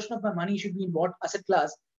much portion of my money should be in what asset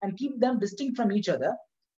class and keep them distinct from each other,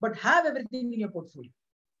 but have everything in your portfolio.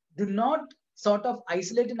 Do not sort of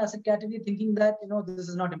isolate an asset category thinking that, this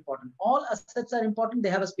is not important. All assets are important. They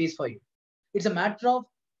have a space for you. It's a matter of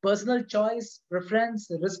personal choice, preference,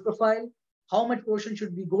 risk profile. How much portion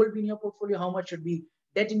should be gold in your portfolio? How much should be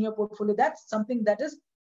debt in your portfolio? That's something that is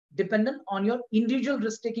dependent on your individual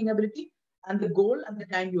risk-taking ability and the goal and the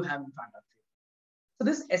time you have in front of you. So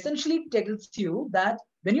this essentially tells you that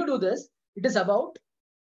when you do this, it is about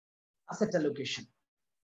asset allocation.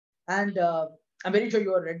 And I'm very sure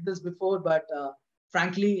you have read this before, but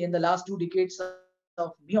frankly, in the last 2 decades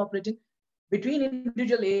of me operating, between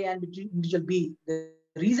individual A and between individual B, the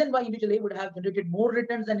reason why individual A would have generated more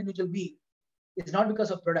returns than individual B is not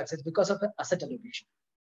because of products, it's because of asset allocation.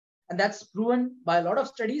 And that's proven by a lot of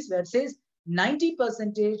studies where it says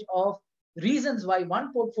 90% of reasons why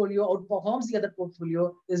one portfolio outperforms the other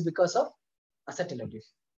portfolio is because of asset allocation.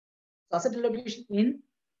 So asset allocation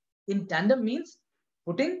in tandem means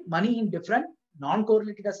putting money in different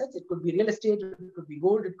non-correlated assets. It could be real estate, it could be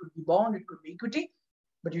gold, it could be bond, it could be equity,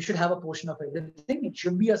 but you should have a portion of everything. It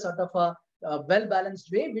should be a sort of a well-balanced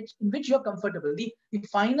way in which you're comfortable. The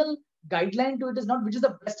final guideline to it is not which is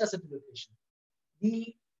the best asset allocation.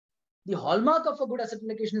 The hallmark of a good asset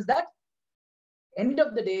allocation is that end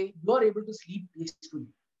of the day, you are able to sleep peacefully.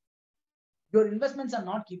 Your investments are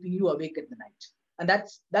not keeping you awake at the night. And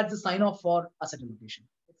that's the sign off for asset allocation.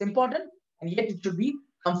 It's important, and yet it should be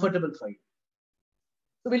comfortable for you.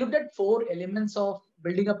 So we looked at 4 elements of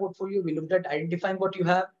building a portfolio. We looked at identifying what you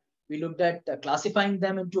have. We looked at classifying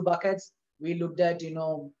them into buckets. We looked at,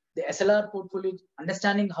 the SLR portfolio,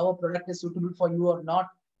 understanding how a product is suitable for you or not.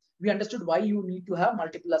 We understood why you need to have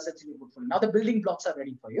multiple assets in your portfolio. Now the building blocks are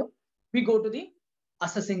ready for you. We go to the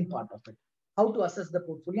assessing part of it, how to assess the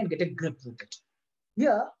portfolio and get a grip with it.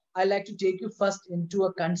 Here, I like to take you first into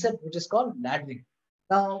a concept which is called laddering.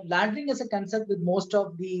 Now, laddering is a concept with most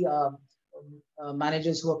of the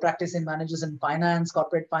managers who are practicing managers in finance,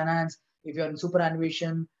 corporate finance. If you're in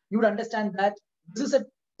superannuation, you would understand that this is a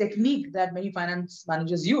technique that many finance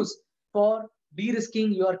managers use for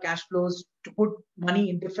de-risking your cash flows, to put money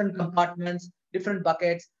in different compartments, different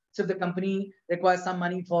buckets. So if the company requires some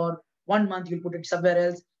money for 1 month, you'll put it somewhere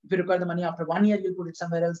else. If you require the money after 1 year, you'll put it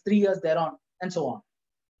somewhere else, 3 years thereon, and so on.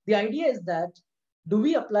 The idea is that, do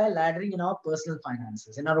we apply laddering in our personal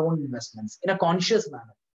finances, in our own investments, in a conscious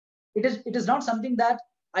manner? It is not something that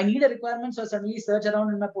I need a requirement, so I suddenly search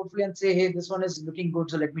around in my portfolio and say, hey, this one is looking good,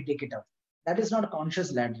 so let me take it out. That is not a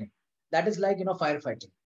conscious laddering. That is like,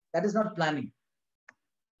 firefighting. That is not planning.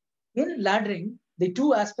 In laddering, the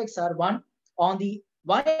 2 aspects are, one, on the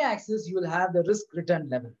y-axis, you will have the risk return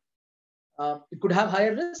level. It could have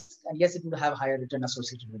higher risk, and yes, it would have higher return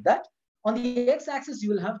associated with that. On the x-axis, you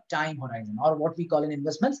will have time horizon, or what we call in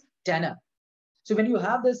investments, tenor. So when you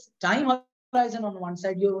have this time horizon on one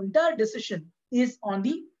side, your entire decision is on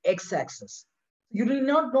the x-axis. You do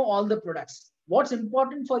not know all the products. What's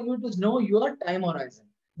important for you is know your time horizon.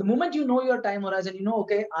 The moment you know your time horizon,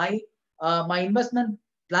 okay, my investment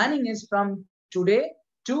planning is from today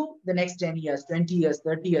to the next 10 years, 20 years,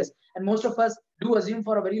 30 years. And most of us do assume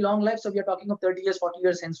for a very long life. So we are talking of 30 years, 40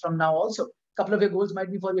 years hence from now also. couple of your goals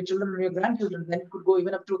might be for your children or your grandchildren. Then it could go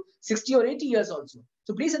even up to 60 or 80 years also.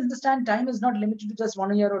 So please understand, time is not limited to just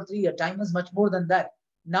 1 year or 3 years. Time is much more than that.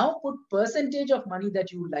 Now put percentage of money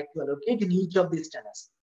that you would like to allocate in each of these tenors.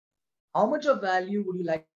 How much of value would you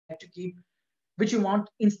like to keep, which you want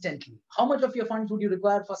instantly? How much of your funds would you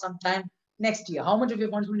require for some time next year? How much of your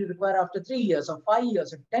funds will you require after 3 years or 5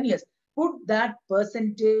 years or 10 years? Put that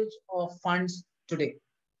percentage of funds today.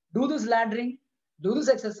 Do this laddering, do this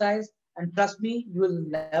exercise, and trust me, you will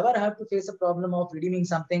never have to face a problem of redeeming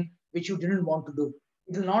something which you didn't want to do.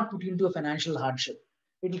 It will not put you into a financial hardship.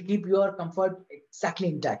 It will keep your comfort exactly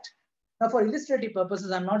intact. Now, for illustrative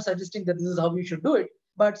purposes, I'm not suggesting that this is how you should do it,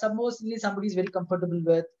 but supposedly somebody is very comfortable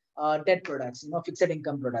with debt products, fixed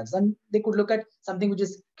income products, and they could look at something which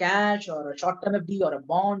is cash or a short-term FD or a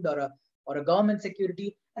bond or a government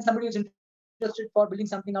security, and somebody is interested for building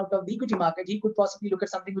something out of the equity market. He could possibly look at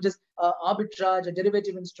something which is arbitrage, a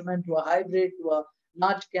derivative instrument, to a hybrid, to a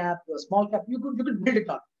large cap, to a small cap. You could build it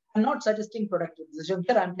out. I'm not suggesting product decision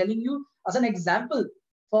here. I'm telling you as an example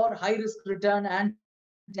for high risk return and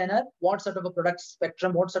tenor, what sort of a product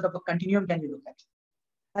spectrum, what sort of a continuum can you look at?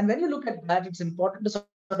 And when you look at that, it's important to sort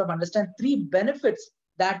of understand three benefits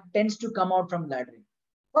that tends to come out from laddering.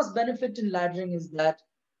 First benefit in laddering is that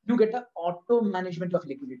you get an auto management of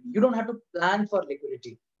liquidity. You don't have to plan for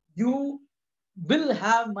liquidity. You will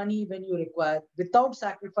have money when you require without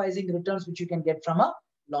sacrificing returns which you can get from a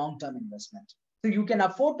long-term investment. So you can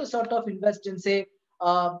afford to sort of invest in, say,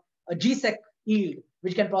 a GSEC yield,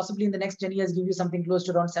 which can possibly in the next 10 years give you something close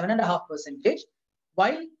to around 7.5%,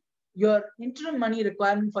 while your interim money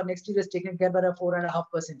requirement for next year is taken care by a 4.5%.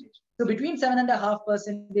 So between 7.5%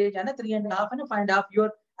 and a 3.5% and a 5.5%,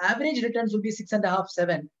 your average returns will be 6.5%,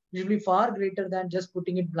 7%, which will be far greater than just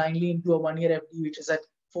putting it blindly into a 1-year FD, which is at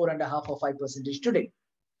 4.5% or 5% today.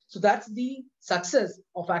 So that's the success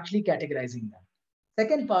of actually categorizing them.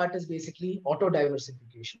 Second part is basically auto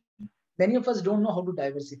diversification. Many of us don't know how to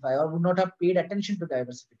diversify or would not have paid attention to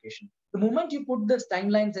diversification. The moment you put this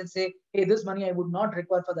timelines and say, hey, this money I would not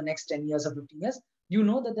require for the next 10 years or 15 years, you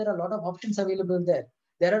know that there are a lot of options available there.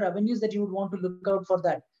 There are avenues that you would want to look out for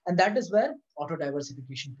that. And that is where auto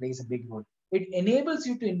diversification plays a big role. It enables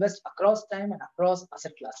you to invest across time and across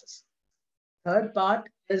asset classes. Third part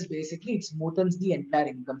is basically it smoothens the entire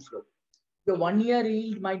income flow. Your 1-year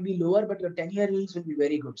yield might be lower, but your 10-year yields will be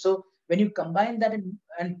very good. So when you combine that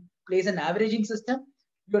and place an averaging system,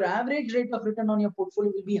 your average rate of return on your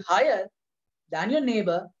portfolio will be higher than your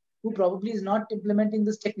neighbor who probably is not implementing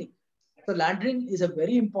this technique. So laddering is a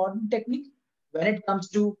very important technique when it comes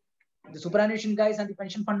to the superannuation guys and the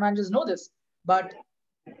pension fund managers know this. But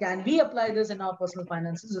can we apply this in our personal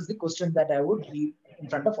finances is the question that I would leave in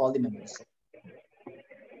front of all the members.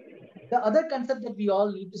 The other concept that we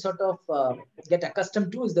all need to sort of get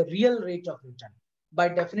accustomed to is the real rate of return. By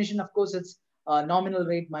definition, of course, it's nominal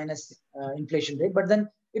rate minus inflation rate. But then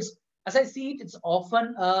it's, as I see it, it's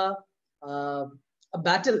often a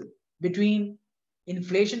battle between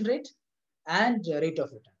inflation rate and rate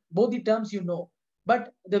of return. Both the terms you know.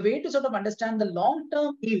 But the way to sort of understand the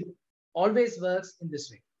long-term yield always works in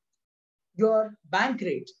this way. Your bank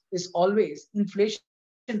rate is always inflation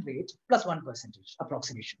rate plus 1%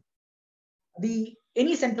 approximation.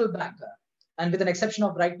 Any central banker, and with an exception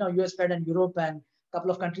of right now US Fed and Europe and a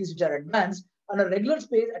couple of countries which are advanced, on a regular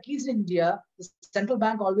space, at least in India, the central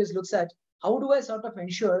bank always looks at how do I sort of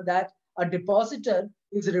ensure that a depositor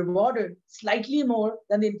is rewarded slightly more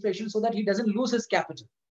than the inflation so that he doesn't lose his capital.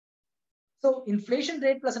 So inflation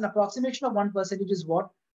rate plus an approximation of 1% is what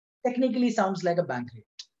technically sounds like a bank rate.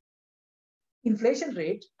 Inflation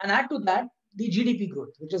rate, and add to that the GDP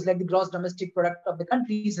growth, which is like the gross domestic product of the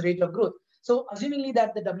country's rate of growth. So assumingly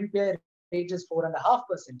that the WPI rate is 4.5%,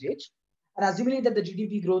 and assumingly that the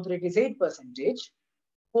GDP growth rate is 8%,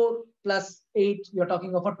 4 plus 8, you're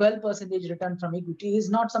talking of a 12% return from equity is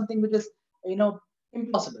not something which is,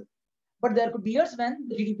 impossible. But there could be years when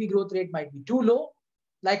the GDP growth rate might be too low,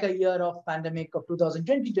 like a year of pandemic of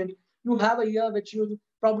 2020. You have a year which you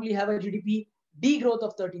probably have a GDP degrowth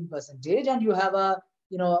of 13%, and you have a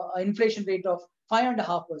inflation rate of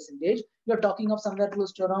 5.5%. You're talking of somewhere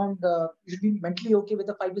close to around, you should be mentally okay with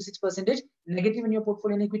a 5 to 6% negative in your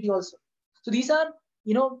portfolio and equity also. So these are,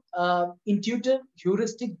 intuitive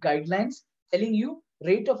heuristic guidelines telling you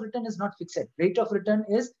rate of return is not fixed. Rate of return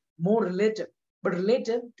is more relative, but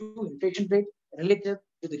relative to inflation rate, relative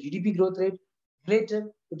to the GDP growth rate, relative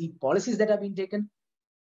to the policies that have been taken.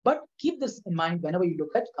 But keep this in mind whenever you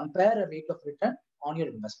look at compare a rate of return on your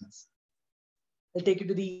investments. I'll take you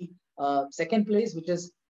to the second place, which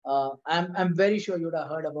is, I'm very sure you would have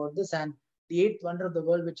heard about this, and the eighth wonder of the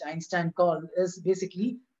world, which Einstein called, is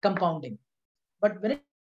basically compounding. But when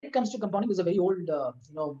it comes to compounding, there's a very old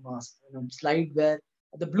slide where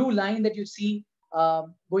the blue line that you see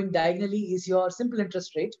going diagonally is your simple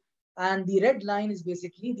interest rate, and the red line is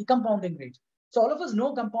basically the compounding rate. So all of us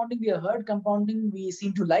know compounding, we have heard compounding, we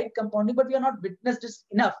seem to like compounding, but we are not witnessed it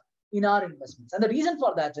enough in our investments. And the reason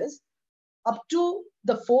for that is, up to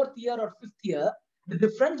the 4th year or 5th year, the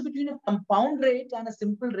difference between a compound rate and a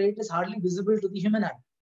simple rate is hardly visible to the human eye.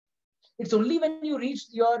 It's only when you reach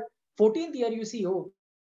your 14th year, you see, oh,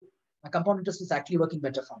 my compound interest is actually working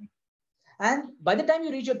better for me. And by the time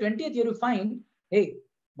you reach your 20th year, you find, hey,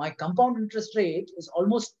 my compound interest rate is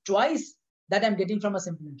almost twice that I'm getting from a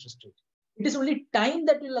simple interest rate. It is only time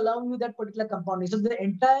that will allow you that particular compounding. So the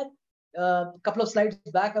entire couple of slides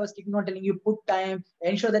back, I was keeping on telling you, put time,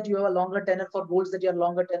 ensure that you have a longer tenor for goals that you are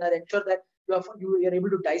longer tenor, ensure that you are able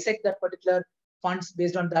to dissect that particular funds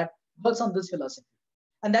based on that, works on this philosophy.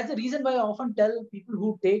 And that's the reason why I often tell people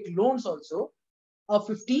who take loans also, a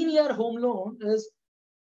 15-year home loan is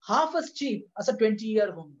half as cheap as a 20-year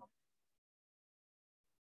home loan.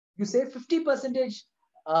 You save 50%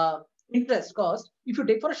 interest cost if you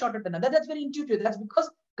take for a shorter tenor. That's very intuitive. That's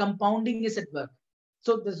because compounding is at work.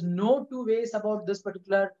 So there's no two ways about this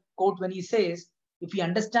particular quote when he says, if we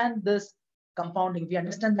understand this compounding, if we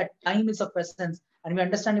understand that time is of essence, and we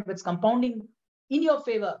understand if it's compounding in your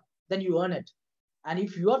favor, then you earn it. And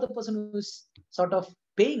if you are the person who's sort of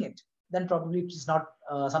paying it, then probably it's not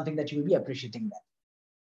something that you will be appreciating that.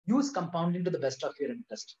 Use compounding to the best of your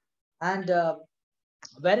interest. And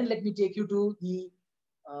wherein, let me take you to the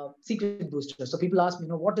secret booster. So people ask me,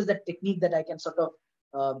 what is that technique that I can sort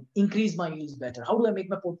of increase my yields better? How do I make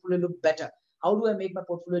my portfolio look better? How do I make my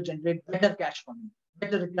portfolio generate better cash for me,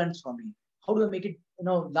 better returns for me? How do I make it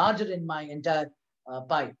larger in my entire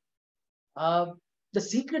pie? The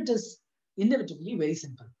secret is inevitably very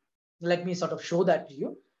simple. Let me sort of show that to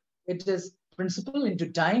you. It is principal into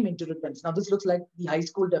time into returns. Now, this looks like the high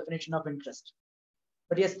school definition of interest.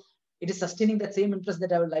 But yes, it is sustaining that same interest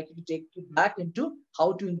that I would like you to take you back into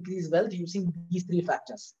how to increase wealth using these 3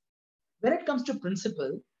 factors. When it comes to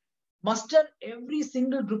principal, muster every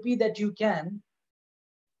single rupee that you can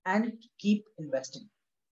and keep investing.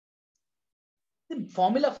 The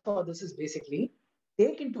formula for this is basically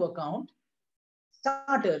take into account,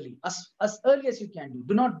 start early, as early as you can do.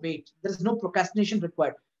 Do not wait. There is no procrastination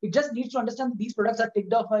required. It just needs to understand these products are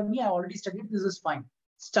ticked off by me. I already studied. This is fine.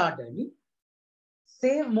 Start early.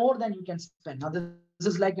 Save more than you can spend. Now, this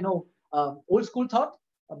is like, old school thought,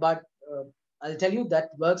 but I'll tell you that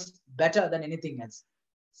works better than anything else.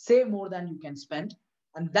 Save more than you can spend.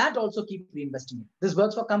 And that also keep reinvesting it. This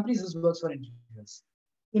works for companies. This works for individuals.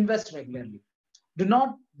 Invest regularly. Do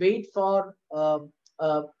not wait for a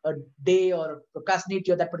day or procrastinate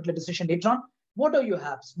that particular decision later on. What do you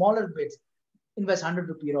have? Smaller bits. Invest 100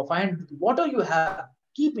 rupees or 500 rupees. What do you have?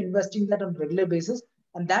 Keep investing that on a regular basis.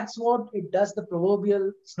 And that's what it does, the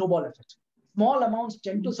proverbial snowball effect. Small amounts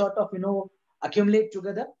tend to sort of, accumulate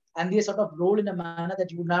together, and they sort of roll in a manner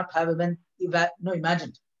that you would not have even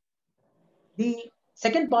imagined. The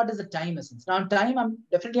second part is the time essence. Now, time,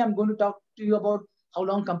 I'm going to talk to you about how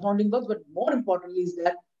long compounding works, but more importantly is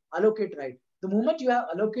that allocate right. The moment you have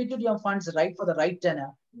allocated your funds right for the right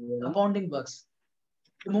tenor, compounding works.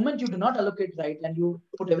 The moment you do not allocate right and you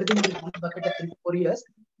put everything in one bucket at 3 to 4 years,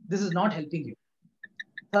 this is not helping you.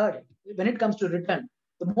 Third, when it comes to return,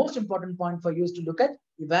 the most important point for you is to look at,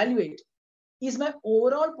 evaluate, is my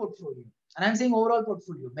overall portfolio. And I'm saying overall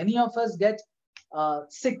portfolio. Many of us get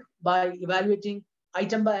sick by evaluating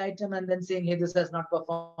item by item and then saying, hey, this has not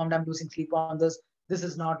performed. I'm losing sleep on this. This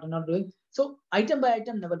is not doing. So item by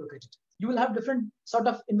item, never look at it. You will have different sort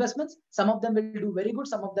of investments. Some of them will do very good.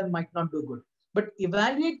 Some of them might not do good. But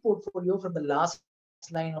evaluate portfolio from the last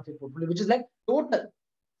line of your portfolio, which is like total.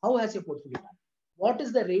 How has your portfolio done? What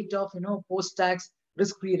is the rate of, post-tax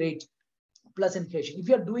risk-free rate plus inflation? If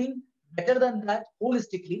you're doing better than that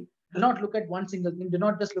holistically, do not look at one single thing. Do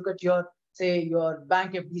not just look at your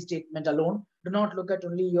bank FD statement alone. Do not look at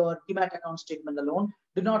only your demat account statement alone.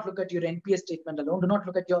 Do not look at your NPS statement alone. Do not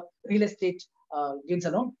look at your real estate gains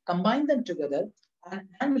alone. Combine them together and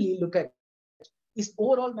annually look at, is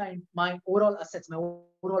overall my overall assets, my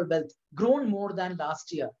overall wealth grown more than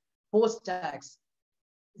last year post-tax?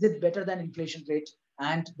 Is it better than inflation rate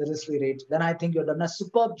and the risk-free rate? Then I think you've done a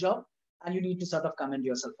superb job and you need to sort of commend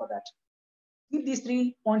yourself for that. Keep these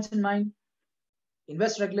 3 points in mind.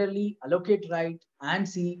 Invest regularly, allocate right, and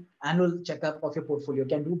see annual checkup of your portfolio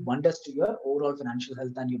can do wonders to your overall financial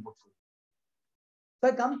health and your portfolio. So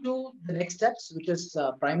I come to the next steps, which is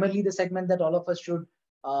primarily the segment that all of us should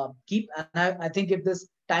keep. And I think if this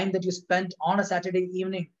time that you spent on a Saturday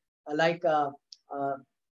evening, like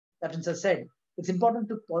Captain Sir said, it's important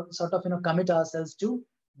to sort of commit ourselves to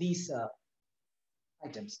these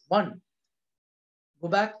items. One, go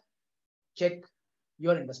back, check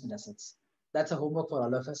your investment assets. That's a homework for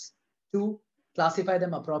all of us. Two, classify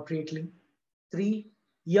them appropriately. Three,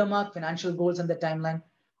 earmark financial goals and the timeline.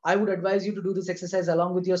 I would advise you to do this exercise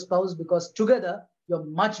along with your spouse because together you're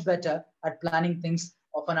much better at planning things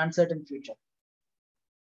of an uncertain future.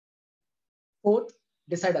 Fourth,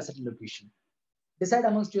 decide asset allocation. Decide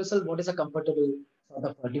amongst yourself what is a comfortable sort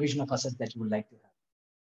of division of assets that you would like to have.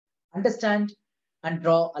 Understand and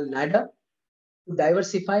draw a ladder to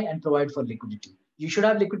diversify and provide for liquidity. You should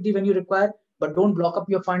have liquidity when you require, but don't block up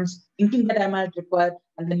your funds thinking that I might require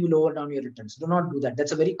and then you lower down your returns. Do not do that.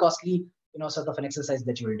 That's a very costly, sort of an exercise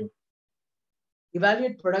that you will do.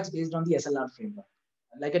 Evaluate products based on the SLR framework.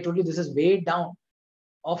 Like I told you, this is way down.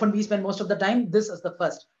 Often we spend most of the time, this is the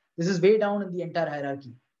first. This is way down in the entire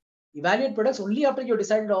hierarchy. Evaluate products only after you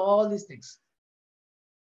decided all these things.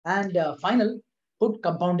 And final, put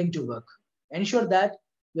compounding to work. Ensure that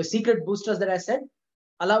your secret boosters that I said,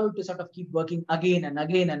 allow it to sort of keep working again and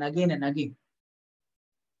again and again and again.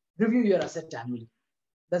 Review your asset annually.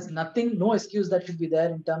 There's nothing, no excuse that should be there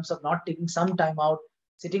in terms of not taking some time out,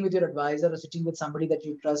 sitting with your advisor or sitting with somebody that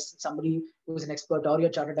you trust, somebody who is an expert or your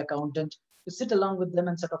chartered accountant, to sit along with them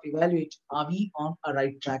and sort of evaluate, are we on a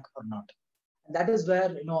right track or not? And that is where,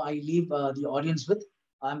 I leave the audience with.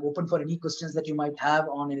 I'm open for any questions that you might have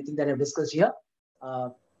on anything that I've discussed here.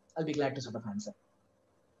 I'll be glad to sort of answer.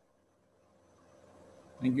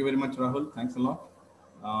 Thank you very much, Rahul. Thanks a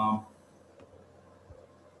lot.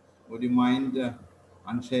 Would you mind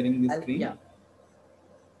unsharing the screen? Yeah.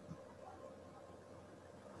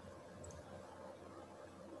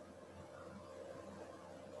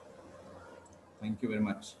 Thank you very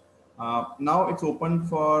much. Now it's open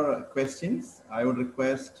for questions. I would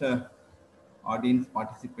request audience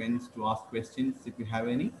participants to ask questions if you have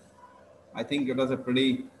any. I think it was a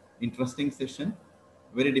pretty interesting session,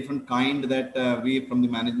 very different kind that we from the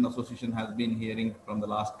Management Association has been hearing from the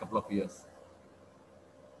last couple of years.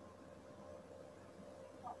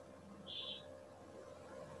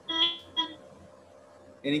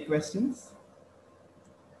 Any questions?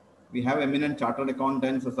 We have eminent chartered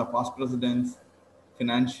accountants as our past presidents,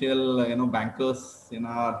 financial, bankers in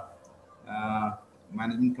our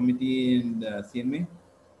management committee and CMA.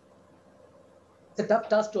 It's a tough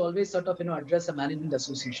task to always sort of, address a management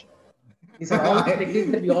association. These are all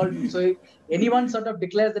techniques that we all do. So if anyone sort of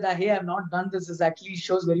declares that, hey, I've not done this, this actually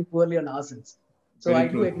shows very poorly on ourselves. So I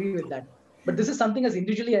do agree with that. But this is something as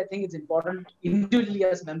individually, I think it's important individually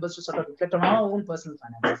as members to sort of reflect on our own personal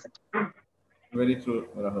finances. Very true,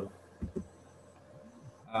 Rahul.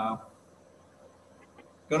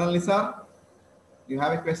 Colonel Nisar, you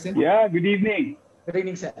have a question? Yeah, good evening. Good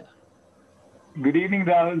evening, sir. Good evening,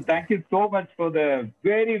 Rahul. Thank you so much for the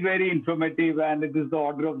very, very informative, and it is the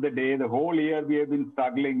order of the day. The whole year we have been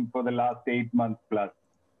struggling for the last 8 months plus.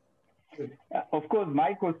 Of course,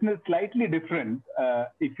 my question is slightly different.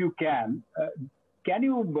 If you can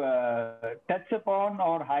you touch upon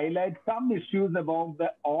or highlight some issues about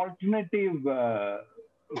the alternative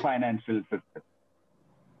financial system?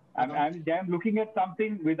 I'm looking at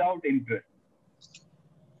something without interest.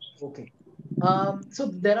 Okay. So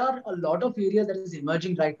there are a lot of areas that is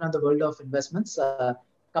emerging right now in the world of investments. A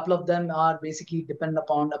couple of them are basically depend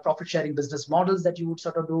upon a profit-sharing business models that you would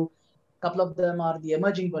sort of do. A couple of them are the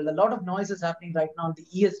emerging world. A lot of noise is happening right now on the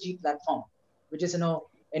ESG platform, which is,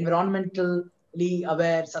 environmentally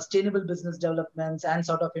aware, sustainable business developments and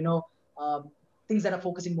sort of, things that are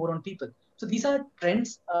focusing more on people. So these are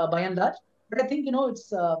trends by and large. But I think,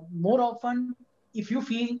 it's more often if you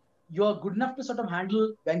feel you're good enough to sort of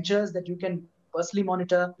handle ventures that you can personally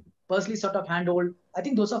monitor, personally sort of handhold. I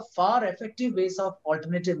think those are far effective ways of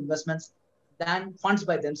alternative investments than funds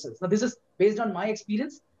by themselves. Now, this is based on my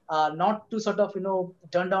experience, not to sort of,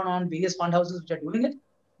 turn down on various fund houses which are doing it,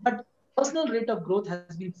 but personal rate of growth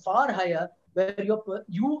has been far higher where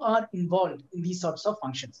you are involved in these sorts of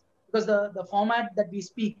functions. Because the format that we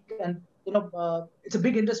speak, and it's a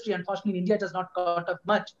big industry. Unfortunately, in India, it has not caught up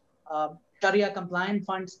much. Sharia compliant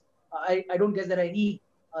funds, I don't guess there are any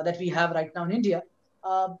that we have right now in India.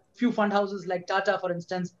 Few fund houses like Tata, for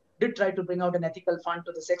instance, did try to bring out an ethical fund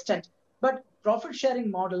to this extent. But profit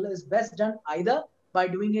sharing model is best done either by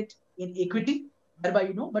doing it in equity,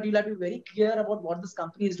 whereby but you'll have to be very clear about what this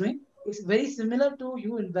company is doing. It's very similar to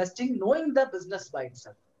you investing, knowing the business by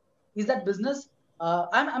itself. Is that business?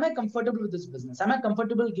 Am I comfortable with this business? Am I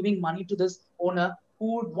comfortable giving money to this owner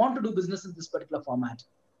who would want to do business in this particular format?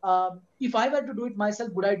 If I were to do it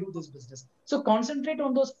myself, would I do this business? So concentrate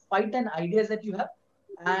on those 5-10 ideas that you have.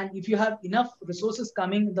 And if you have enough resources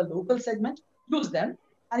coming in the local segment, use them.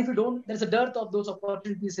 And if you don't, there's a dearth of those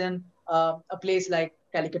opportunities in a place like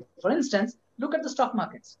Calicut, for instance. Look at the stock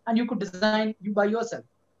markets, and you could design you by yourself.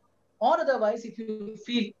 Or otherwise, if you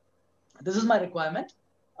feel this is my requirement,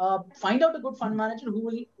 find out a good fund manager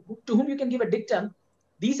to whom you can give a dictum.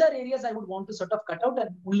 These are areas I would want to sort of cut out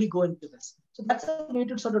and only go into this. So that's a way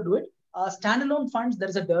to sort of do it. Standalone funds, there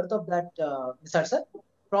is a dearth of that, Mr. Sir.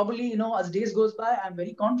 Probably, as days goes by, I'm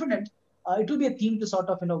very confident it will be a theme to sort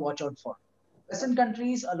of, watch out for. Western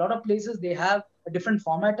countries, a lot of places, they have a different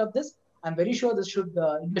format of this. I'm very sure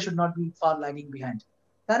India should not be far lagging behind.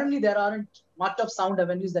 Currently, there aren't much of sound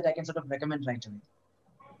avenues that I can sort of recommend right away.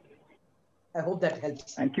 I hope that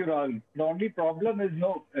helps. Thank you, Rahul. The only problem is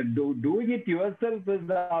doing it yourself is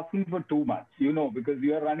asking for too much, because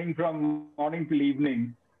you are running from morning till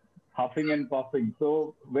evening, huffing and puffing.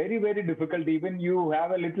 So very, very difficult. Even you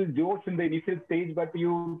have a little josh in the initial stage, but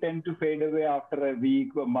you tend to fade away after a week,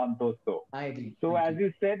 a month or so. I agree. So as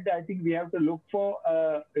you said, I think we have to look for,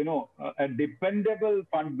 a dependable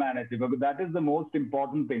fund manager, because that is the most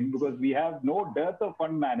important thing, because we have no dearth of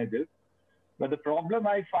fund managers. But the problem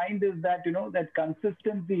I find is that, that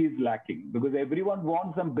consistency is lacking, because everyone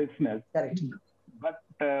wants some business. Correct. But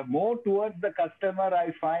more towards the customer,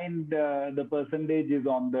 I find the percentage is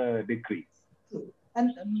on the decrease.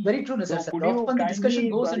 And very true, Mr. So often the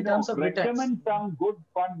discussion goes in terms of recommend some good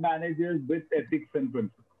fund managers with ethics and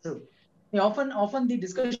principles. True. Often the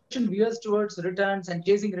discussion veers towards returns and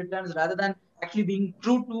chasing returns rather than actually being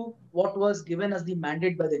true to what was given as the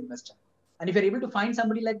mandate by the investor. And if you're able to find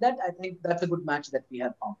somebody like that, I think that's a good match that we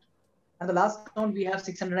have found. And the last count, we have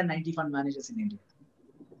 690 fund managers in India.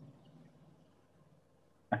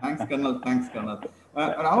 Thanks, Colonel. Thanks, Colonel.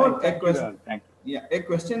 Rahul, a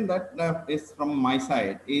question that is from my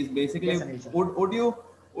side is basically, yes, would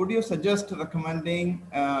you suggest recommending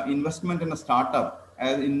investment in a startup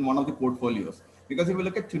as in one of the portfolios? Because if you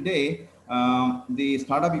look at today, the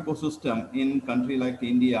startup ecosystem in country like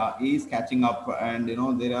India is catching up, and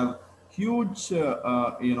there are huge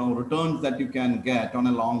returns that you can get on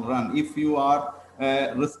a long run if you are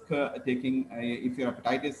risk taking, if your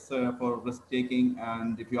appetite is for risk taking,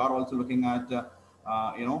 and if you are also looking at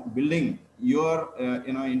building your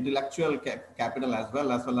intellectual capital as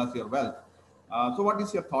well as your wealth. So what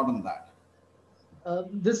is your thought on that?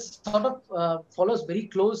 This sort of follows very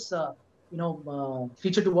close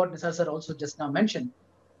feature to what Nisar sir also just now mentioned.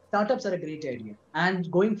 Startups are a great idea,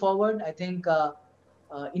 and going forward, I think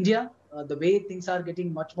India, the way things are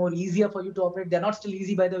getting much more easier for you to operate. They're not still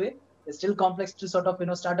easy, by the way. They're still complex to sort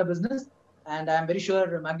of start a business, and I'm very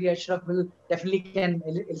sure Magdy Ashraf will definitely can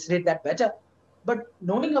illustrate that better. But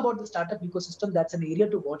knowing about the startup ecosystem, that's an area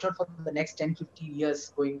to watch out for the next 10, 15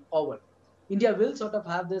 years going forward. India will sort of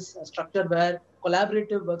have this structure where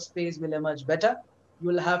collaborative workspace will emerge better. You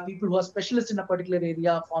will have people who are specialists in a particular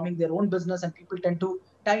area forming their own business, and people tend to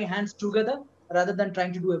tie hands together rather than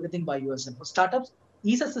trying to do everything by yourself. For startups,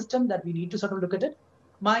 is a system that we need to sort of look at it.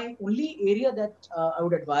 My only area that I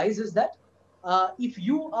would advise is that if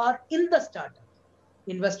you are in the startup,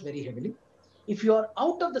 invest very heavily. If you are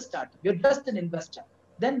out of the startup, you're just an investor,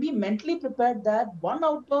 then be mentally prepared that 1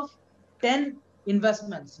 out of 10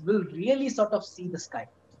 investments will really sort of see the sky.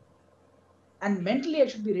 And mentally, I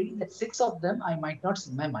should be ready that 6 of them, I might not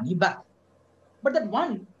see my money back. But that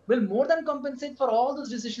one will more than compensate for all those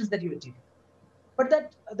decisions that you have taken. But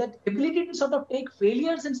that ability to sort of take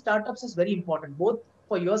failures in startups is very important, both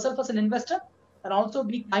for yourself as an investor and also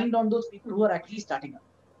be kind on those people who are actually starting up.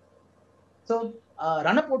 So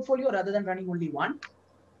run a portfolio rather than running only one.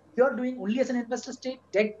 If you're doing only as an investor state,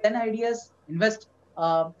 take 10 ideas, invest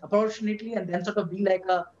appropriately, and then sort of be like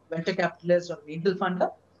a venture capitalist or angel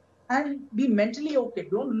funder, and be mentally okay.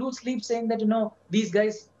 Don't lose sleep saying that, these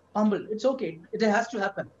guys humble. It's okay. It has to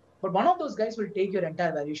happen. But one of those guys will take your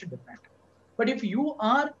entire valuation different. But if you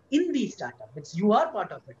are in the startup, you are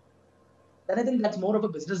part of it, then I think that's more of a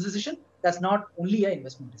business decision. That's not only an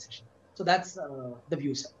investment decision. So that's the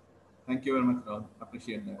view, sir. Thank you very much, Rahul.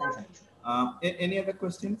 Appreciate that. Thanks. Any other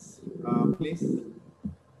questions, please?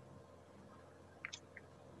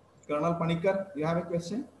 Colonel Panikar, you have a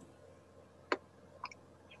question?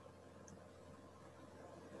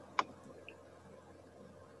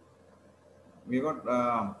 We got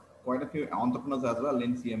quite a few entrepreneurs as well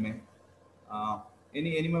in CMA.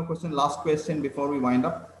 Any more question? Last question before we wind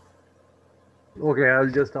up. Okay, I'll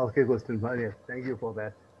just ask a question. Yes, thank you for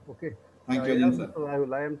that. Okay. Thank you, sir.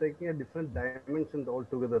 I am taking a different dimension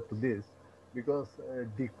altogether to this, because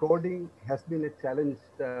decoding has been a challenge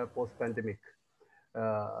post-pandemic.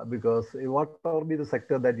 Because what will be the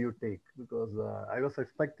sector that you take? Because I was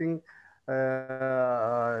expecting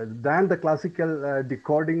than the classical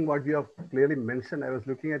decoding what you have clearly mentioned. I was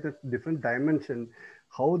looking at a different dimension,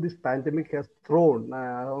 how this pandemic has thrown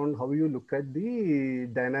on how you look at the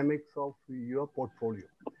dynamics of your portfolio.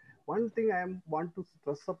 One thing want to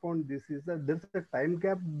stress upon this is that there's a time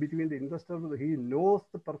gap between the investor. He knows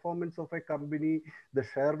the performance of a company, the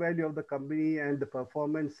share value of the company, and the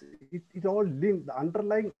performance. It all linked. The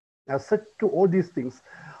underlying asset to all these things,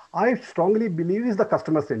 I strongly believe, is the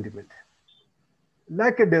customer sentiment.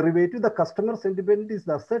 Like a derivative, the customer sentiment is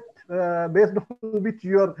the asset based on which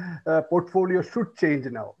your portfolio should change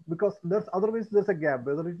now, because there's otherwise there's a gap,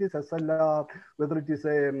 whether it is SLR, whether it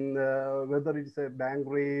is a bank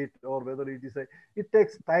rate, or whether it is it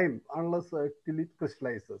takes time unless till it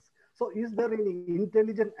crystallizes. So is there any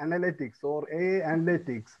intelligent analytics or AI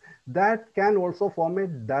analytics that can also form a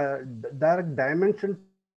direct dimension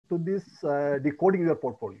to this decoding your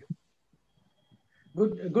portfolio?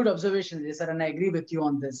 Good observation, sir, and I agree with you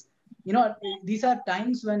on this. These are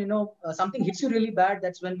times when something hits you really bad.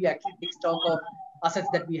 That's when we actually take stock of assets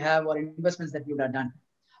that we have or investments that we would have done.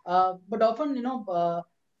 But often,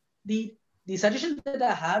 the suggestion that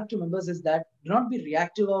I have to members is that do not be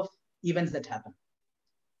reactive of events that happen.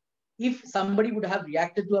 If somebody would have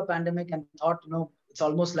reacted to a pandemic and thought, it's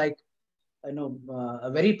almost like a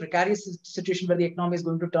very precarious situation where the economy is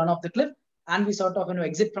going to turn off the cliff, and we sort of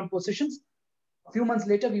exit from positions, a few months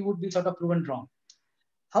later, we would be sort of proven wrong.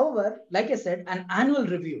 However, like I said, an annual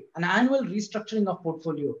review, an annual restructuring of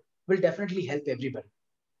portfolio will definitely help everybody.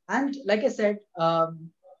 And like I said,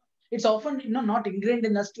 it's often not ingrained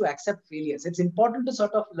in us to accept failures. It's important to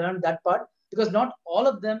sort of learn that part, because not all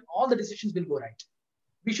of them, all the decisions will go right.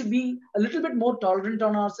 We should be a little bit more tolerant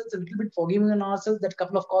on ourselves, a little bit forgiving on ourselves that a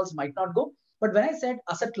couple of calls might not go. But when I said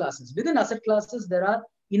asset classes, within asset classes, there are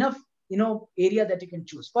enough area that you can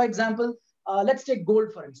choose. For example, let's take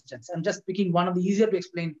gold, for instance. I'm just picking one of the easier to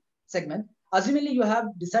explain segment. Assumingly, you have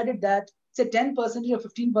decided that, say, 10% or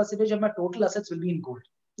 15% of my total assets will be in gold.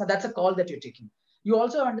 Now, that's a call that you're taking. You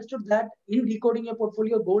also have understood that in decoding your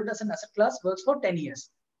portfolio, gold as an asset class works for 10 years.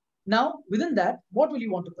 Now, within that, what will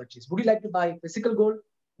you want to purchase? Would you like to buy physical gold?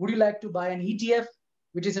 Would you like to buy an ETF,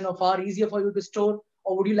 which is far easier for you to store?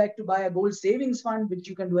 Or would you like to buy a gold savings fund, which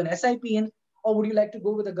you can do an SIP in? Or would you like to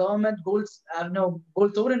go with a government gold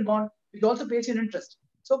sovereign bond, which also pays you an interest?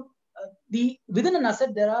 So within an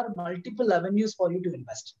asset, there are multiple avenues for you to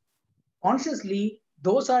invest. Consciously,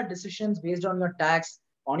 those are decisions based on your tax,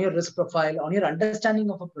 on your risk profile, on your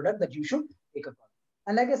understanding of a product that you should take upon.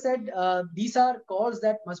 And like I said, these are calls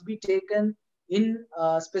that must be taken in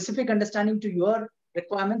specific understanding to your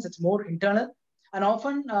requirements. It's more internal, and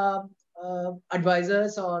often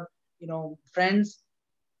advisors or friends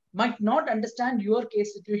might not understand your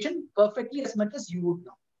case situation perfectly as much as you would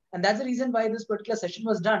know. And that's the reason why this particular session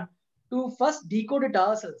was done, to first decode it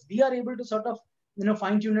ourselves. We are able to sort of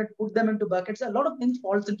fine tune it, put them into buckets. A lot of things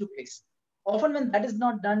falls into place. Often when that is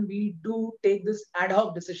not done, we do take this ad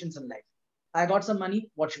hoc decisions in life. I got some money,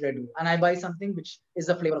 what should I do? And I buy something which is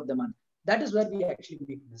the flavor of the month. That is where we actually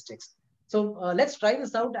make mistakes. So let's try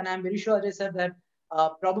this out. And I'm very sure, as I said, that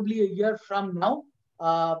probably a year from now,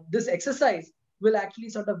 this exercise will actually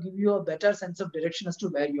sort of give you a better sense of direction as to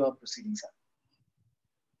where your proceedings are.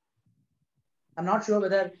 I'm not sure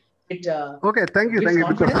whether it okay, thank you,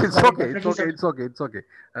 because it's okay.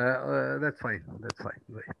 That's fine.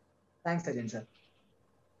 Right. Thanks, Ajay sir.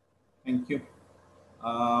 Thank you.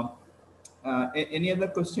 Any other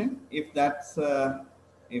question? If there's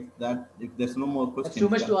no more questions, that's too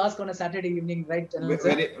much to ask on a Saturday evening, right?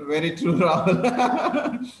 Very true, Rahul.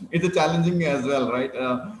 It's a challenging as well, right?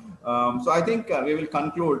 So I think we will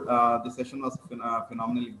conclude. The session was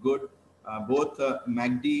phenomenally good. Both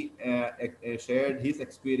Magdy shared his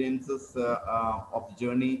experiences of the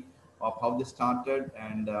journey of how they started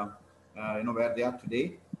and where they are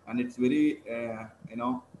today, and it's very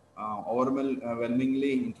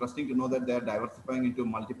overwhelmingly interesting to know that they are diversifying into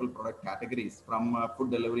multiple product categories, from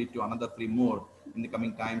food delivery to another 3 more in the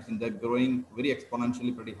coming times, and they're growing very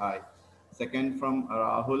exponentially pretty high. Second, from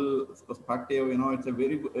Rahul's perspective, it's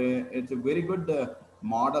a very good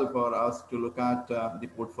model for us to look at the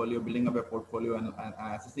portfolio, building up a portfolio and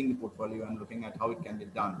assessing the portfolio and looking at how it can be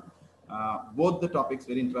done. Both the topics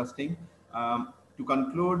very interesting. To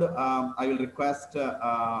conclude, I will request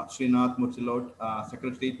Srinath Murchilot,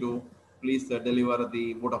 Secretary, to please deliver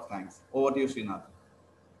the vote of thanks. Over to you, Srinath.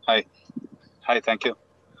 Hi, thank you.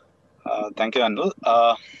 Thank you, Anil.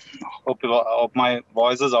 Hope my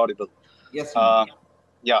voice is audible. Yes.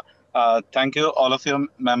 Yeah. Thank you, all of your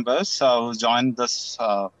members who joined this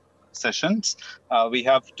sessions. We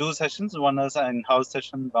have 2 sessions. One is an in-house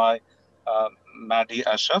session by Magdy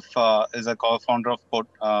Ashraf is a co-founder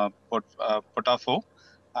of Potafo.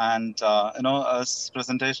 And his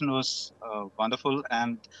presentation was wonderful,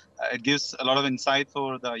 and it gives a lot of insight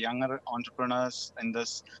for the younger entrepreneurs in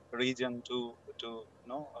this region to do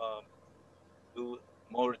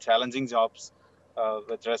more challenging jobs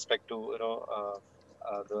with respect to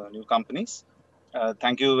the new companies.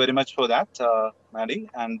 Thank you very much for that, Magdy,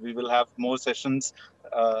 and we will have more sessions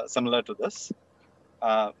similar to this.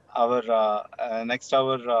 Our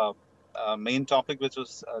main topic, which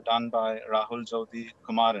was done by Rahul, Jyothi,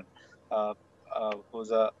 Kumaran,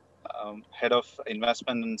 who's a head of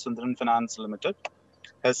investment in Sundaram Finance Limited.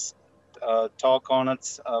 His talk on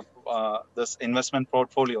this investment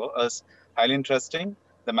portfolio is highly interesting.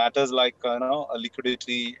 The matters like a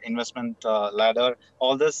liquidity, investment ladder,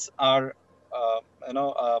 all this are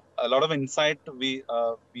a lot of insight we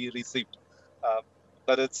received.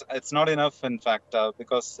 But it's not enough, in fact,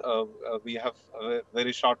 because we have a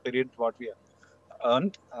very short period what we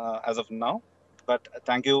earned as of now. But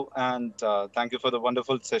thank you, and thank you for the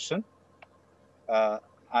wonderful session.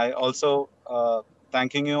 I also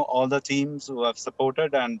thanking you all the teams who have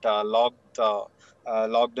supported and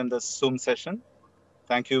logged in this Zoom session.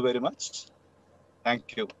 Thank you very much.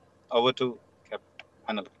 Thank you. Over to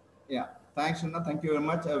Anil. Yeah, thanks, Shinna. Thank you very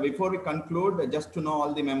much. Before we conclude, just to know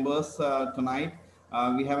all the members tonight,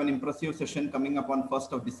 we have an impressive session coming up on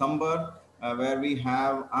 1st of December, where we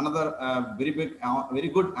have another very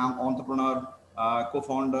good entrepreneur,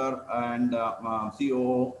 co-founder and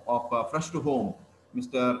CEO of Fresh to Home,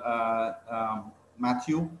 Mr.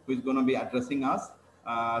 Matthew, who is going to be addressing us.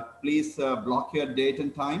 Please block your date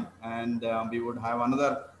and time, and we would have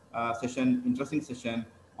another interesting session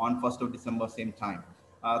on 1st of December, same time.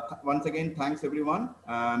 Once again, thanks everyone,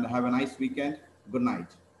 and have a nice weekend. Good night.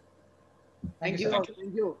 Thank you,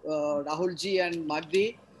 Rahul ji and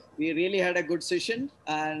Magdy. We really had a good session,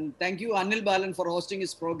 and thank you, Anil Balan, for hosting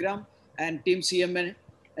his program, and team CMA.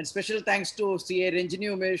 And special thanks to CA Ranjini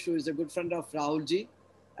Umesh, who is a good friend of Rahul ji.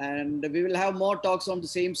 And we will have more talks on the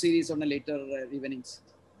same series on the later evenings.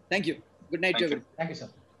 Thank you. Good night, everyone. Thank you, sir.